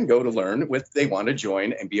people can go to learn if they want to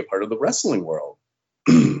join and be a part of the wrestling world.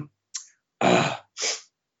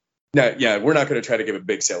 No, yeah, we're not going to try to give a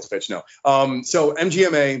big sales pitch, no. So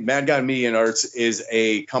MGMA, Mad God Media and Arts, is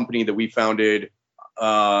a company that we founded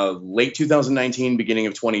late 2019, beginning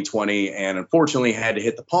of 2020, and unfortunately had to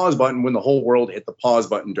hit the pause button when the whole world hit the pause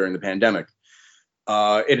button during the pandemic.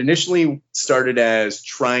 It initially started as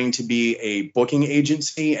trying to be a booking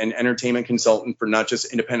agency and entertainment consultant for not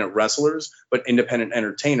just independent wrestlers, but independent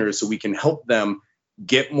entertainers, so we can help them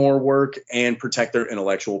get more work and protect their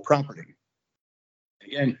intellectual property.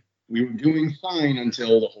 Again, we were doing fine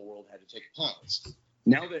until the whole world had to take a pause.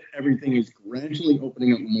 Now that everything is gradually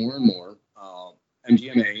opening up more and more,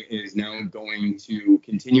 MGMA is now going to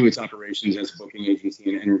continue its operations as a booking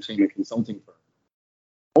agency and entertainment consulting firm.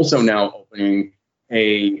 Also now opening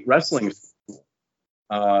a wrestling school.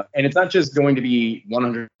 And it's not just going to be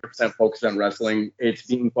 100% focused on wrestling, it's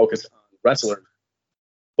being focused on wrestlers.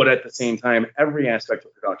 But at the same time, every aspect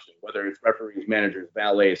of production, whether it's referees, managers,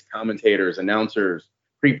 valets, commentators, announcers,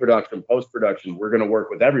 pre-production, post-production, we're going to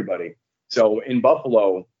work with everybody. So in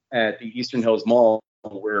Buffalo at the Eastern Hills Mall,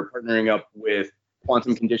 we're partnering up with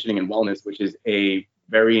Quantum Conditioning and Wellness, which is a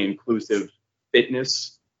very inclusive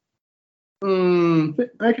fitness,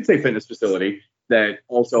 I could say fitness facility that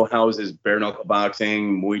also houses bare knuckle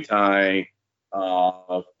boxing, Muay Thai,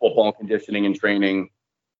 football conditioning and training.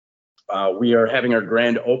 We are having our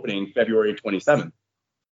grand opening February 27th.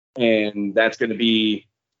 And that's going to be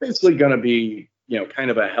basically kind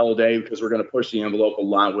of a hell day because we're going to push the envelope a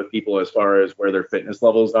lot with people as far as where their fitness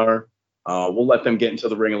levels are. We'll let them get into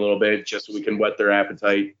the ring a little bit just so we can whet their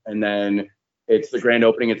appetite. And then it's the grand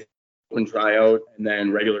opening, it's open tryout, and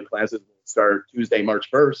then regular classes will start Tuesday,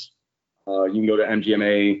 March 1st. You can go to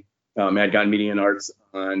MGMA, Mad God Media and Arts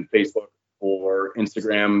on Facebook or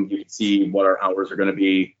Instagram. You can see what our hours are going to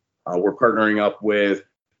be. We're partnering up with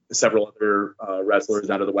several other wrestlers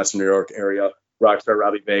out of the Western New York area. Rockstar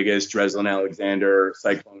Robbie Vegas, Dreslin Alexander,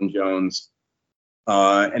 Cyclone Jones.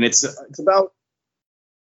 And it's about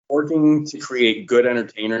working to create good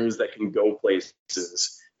entertainers that can go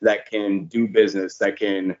places, that can do business, that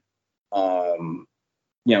can,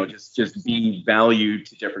 just be valued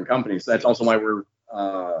to different companies. So that's also why we're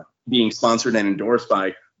being sponsored and endorsed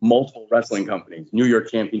by multiple wrestling companies: New York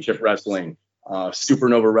Championship Wrestling,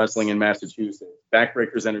 Supernova Wrestling in Massachusetts,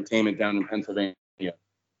 Backbreakers Entertainment down in Pennsylvania,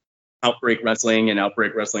 Outbreak Wrestling and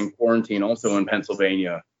Outbreak Wrestling Quarantine also in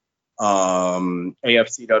Pennsylvania.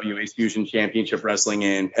 AFCW, Ace Fusion Championship Wrestling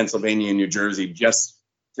in Pennsylvania and New Jersey, just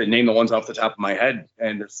to name the ones off the top of my head.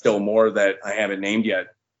 And there's still more that I haven't named yet.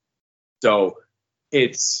 So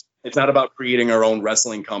it's not about creating our own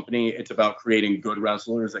wrestling company. It's about creating good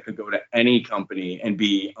wrestlers that could go to any company and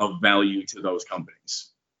be of value to those companies.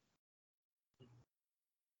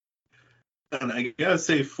 And I gotta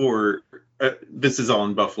say, for this is all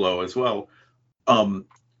in Buffalo as well.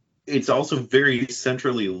 It's also very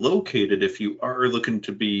centrally located. If you are looking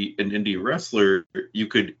to be an indie wrestler, you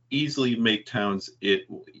could easily make towns,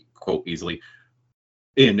 quote easily,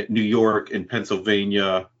 in New York, in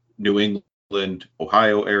Pennsylvania, New England,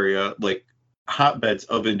 Ohio area, like hotbeds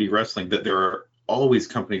of indie wrestling, that there are always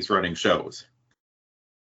companies running shows.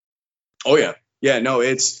 Oh yeah. Yeah, no,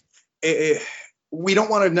 we don't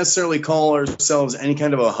want to necessarily call ourselves any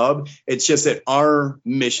kind of a hub. It's just that our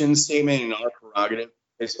mission statement and our prerogative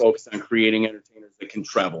is focused on creating entertainers that can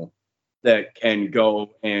travel, that can go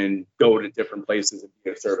to different places and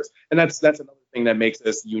be of service. And that's another thing that makes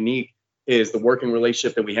us unique, is the working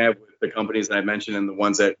relationship that we have with the companies that I mentioned and the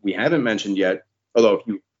ones that we haven't mentioned yet. Although if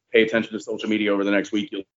you pay attention to social media over the next week,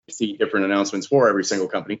 you'll see different announcements for every single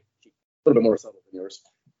company. A little bit more subtle than yours.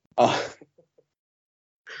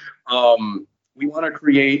 We want to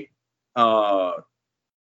create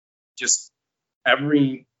just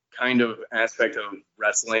every kind of aspect of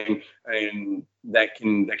wrestling, and that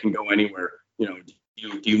can go anywhere. You know,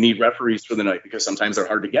 do you need referees for the night? Because sometimes they're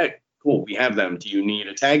hard to get. Cool, we have them. Do you need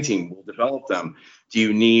a tag team? We'll develop them. Do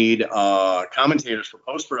you need commentators for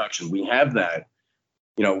post-production? We have that.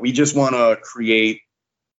 You know, we just want to create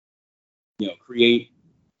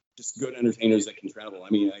just good entertainers that can travel. I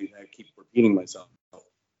mean, I keep repeating myself,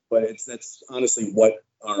 but that's honestly what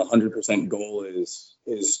our 100% goal is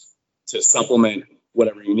to supplement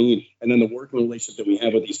whatever you need. And then the working relationship that we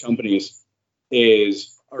have with these companies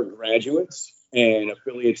is our graduates and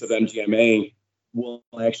affiliates of MGMA will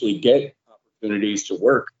actually get opportunities to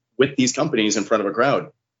work with these companies in front of a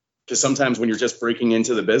crowd. Because sometimes when you're just breaking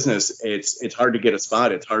into the business, it's hard to get a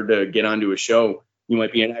spot. It's hard to get onto a show. You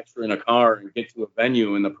might be an extra in a car and get to a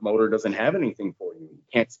venue and the promoter doesn't have anything for you. You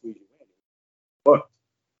can't squeeze you in. Booked.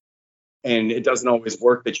 And it doesn't always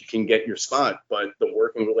work that you can get your spot, but the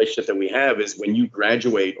working relationship that we have is when you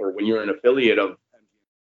graduate or when you're an affiliate of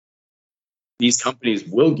these companies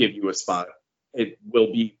will give you a spot. It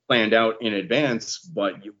will be planned out in advance,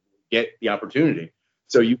 but you get the opportunity.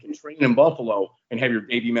 So you can train in Buffalo and have your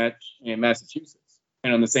debut match in Massachusetts.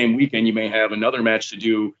 And on the same weekend, you may have another match to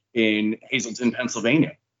do in Hazleton,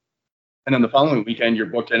 Pennsylvania. And then the following weekend, you're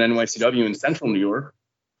booked at NYCW in Central New York.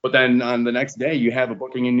 But then on the next day, you have a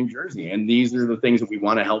booking in New Jersey. And these are the things that we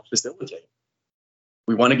want to help facilitate.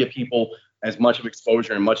 We want to get people as much of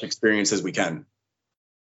exposure and much experience as we can.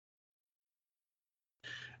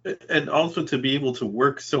 And also to be able to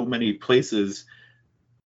work so many places,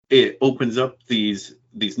 it opens up these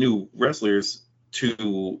new wrestlers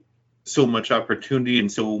to so much opportunity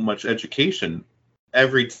and so much education.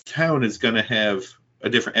 Every town is going to have a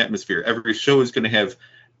different atmosphere. Every show is going to have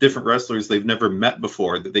different wrestlers they've never met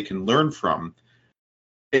before that they can learn from.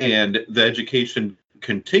 And the education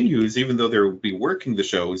continues, even though they'll be working the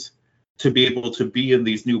shows, to be able to be in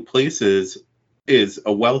these new places is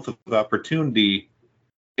a wealth of opportunity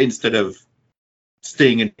instead of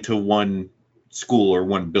staying into one school or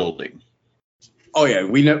one building. Oh yeah,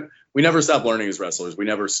 we never stop learning as wrestlers. We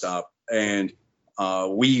never stop, and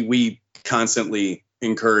we constantly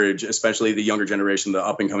encourage, especially the younger generation, the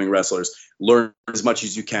up and coming wrestlers, learn as much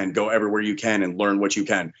as you can, go everywhere you can, and learn what you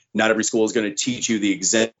can. Not every school is going to teach you the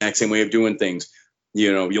exact same way of doing things.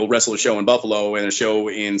 You know, you'll wrestle a show in Buffalo and a show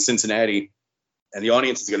in Cincinnati, and the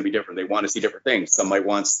audience is going to be different. They want to see different things. Some might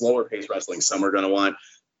want slower pace wrestling. Some are going to want,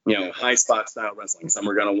 high spot style wrestling. Some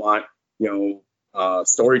are going to want,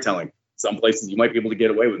 storytelling. Some places you might be able to get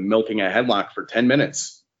away with milking a headlock for 10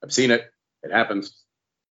 minutes. I've seen it. It happens.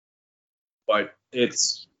 But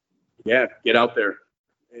get out there.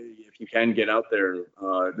 If you can, get out there.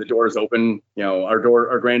 The door is open.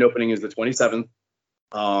 Our grand opening is the 27th.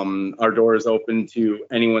 Our door is open to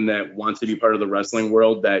anyone that wants to be part of the wrestling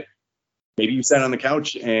world, that maybe you sat on the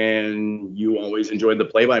couch and you always enjoyed the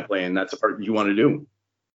play-by-play and that's the part you want to do.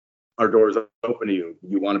 Our door is open to you.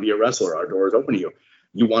 You want to be a wrestler. Our door is open to you.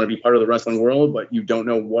 You want to be part of the wrestling world, but you don't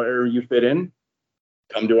know where you fit in.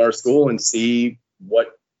 Come to our school and see what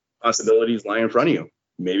possibilities lie in front of you.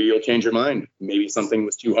 Maybe you'll change your mind. Maybe something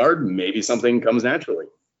was too hard. Maybe something comes naturally.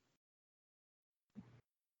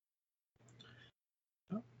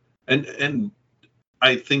 And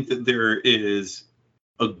I think that there is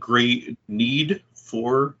a great need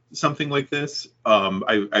for something like this.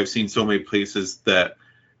 I've seen so many places that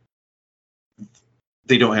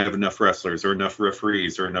they don't have enough wrestlers or enough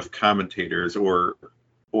referees or enough commentators or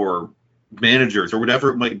managers or whatever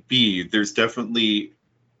it might be. There's definitely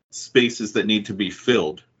spaces that need to be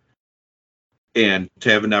filled. And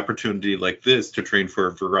to have an opportunity like this to train for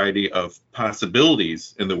a variety of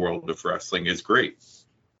possibilities in the world of wrestling is great.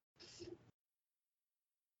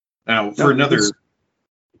 Now, for another...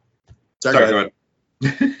 Sorry, go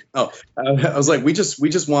ahead. I was like, we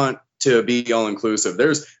just want to be all inclusive.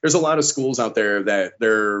 There's a lot of schools out there that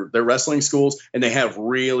they're wrestling schools and they have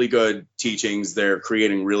really good teachings. They're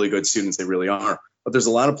creating really good students. They really are. But there's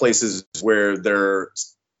a lot of places where the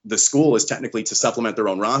school is technically to supplement their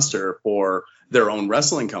own roster for their own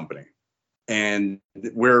wrestling company. And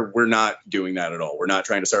we're not doing that at all. We're not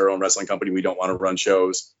trying to start our own wrestling company. We don't want to run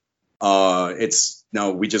shows.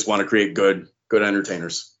 We just want to create good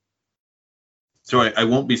entertainers. So I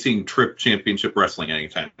won't be seeing Trip Championship Wrestling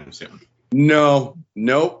anytime soon. No,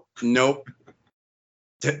 nope.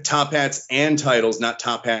 Top hats and titles, not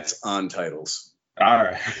top hats on titles. All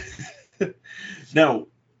right. Now,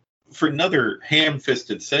 for another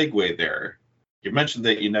ham-fisted segue there, you mentioned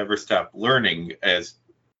that you never stop learning as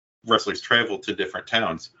wrestlers travel to different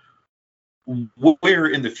towns. Where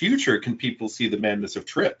in the future can people see the madness of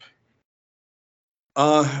Trip?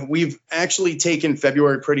 We've actually taken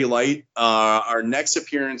February pretty light. Our next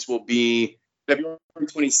appearance will be February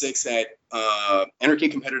 26th at Anarchy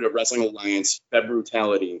Competitive Wrestling Alliance, Feb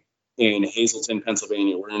Brutality in Hazleton,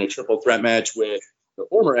 Pennsylvania. We're in a triple threat match with the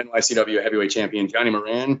former NYCW heavyweight champion Johnny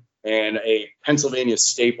Moran and a Pennsylvania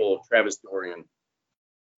staple, Travis Dorian.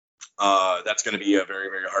 That's going to be a very,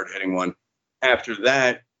 very hard-hitting one. After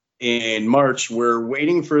that, in March, we're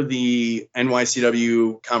waiting for the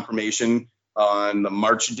NYCW confirmation on the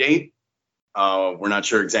March date. We're not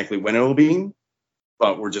sure exactly when it will be,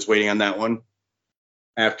 but we're just waiting on that one.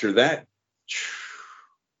 After that,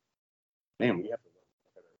 man, we have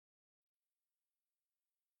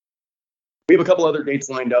a couple other dates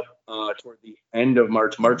lined up toward the end of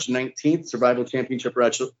March. March 19th, Survival Championship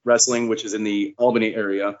Wrestling, which is in the Albany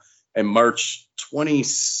area, and March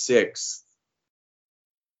 26th.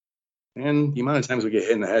 And the amount of times we get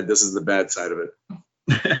hit in the head, this is the bad side of it.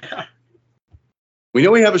 We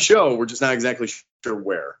know we have a show, we're just not exactly sure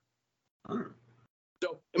where.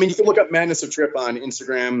 So, I mean, you can look up Madness of Trip on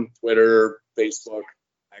Instagram, Twitter, Facebook,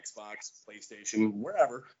 Xbox, PlayStation,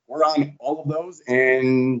 wherever. We're on all of those,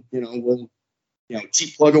 and we'll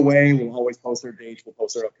keep plug away. We'll always post our dates. We'll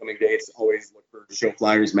post our upcoming dates. Always look for show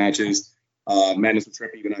flyers, matches, Madness of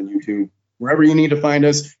Trip, even on YouTube. Wherever you need to find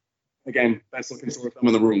us. Again, best looking sore thumb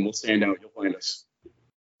in the room. We'll stand out. You'll find us.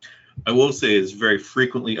 I will say it's very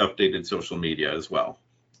frequently updated social media as well.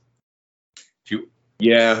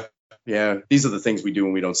 Yeah. These are the things we do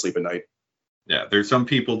when we don't sleep at night. Yeah, there's some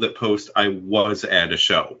people that post, I was at a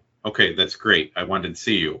show. Okay, that's great. I wanted to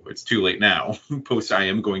see you. It's too late now. Post, I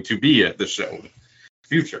am going to be at the show.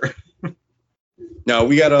 Future. No,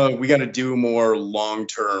 we gotta do more long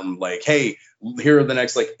term. Like, hey, here are the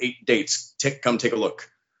next 8 dates. Come take a look.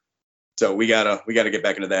 So we gotta get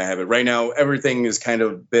back into that habit. Right now, everything has kind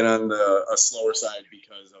of been on a slower side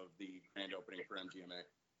because of the grand opening for MGMA.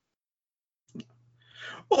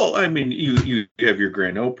 Well, I mean, you have your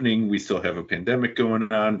grand opening. We still have a pandemic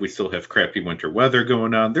going on. We still have crappy winter weather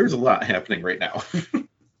going on. There's a lot happening right now.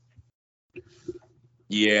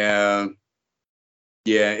 Yeah,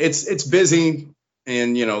 it's busy,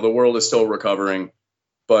 and the world is still recovering.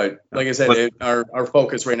 But like I said, our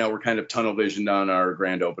focus right now, we're kind of tunnel visioned on our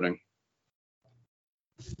grand opening.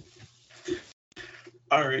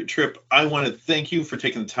 All right, Trip, I want to thank you for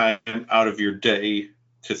taking the time out of your day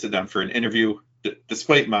to sit down for an interview,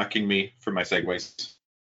 despite mocking me for my segues.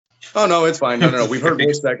 Oh, no, it's fine. No. We've heard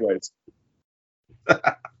worse segues.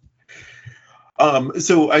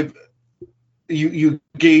 So you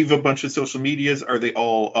gave a bunch of social medias. Are they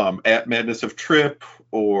all at Madness of Trip?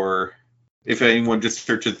 Or if anyone just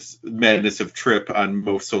searches Madness of Trip on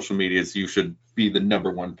most social medias, you should be the number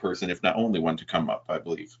one person, if not only one, to come up, I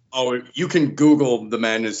believe. Oh, you can Google the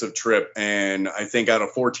Madness of Trip, and I think out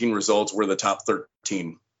of 14 results, we're the top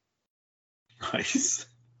 13. Nice.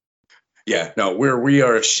 Yeah, no, we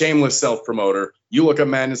are a shameless self-promoter. You look at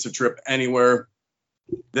Madness of Trip anywhere,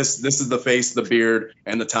 this is the face, the beard,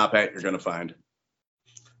 and the top hat you're going to find.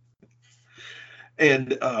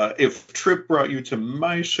 And if Trip brought you to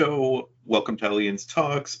my show, Welcome to Hellions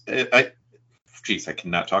Talks, I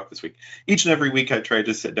cannot talk this week. Each and every week I try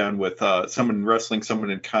to sit down with someone in wrestling, someone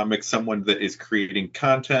in comics, someone that is creating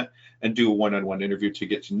content, and do a one-on-one interview to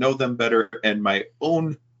get to know them better. And my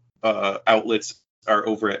own outlets are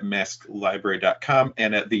over at maskedlibrary.com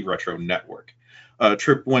and at the Retro Network.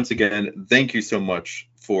 Trip, once again, thank you so much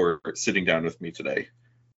for sitting down with me today.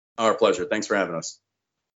 Our pleasure. Thanks for having us.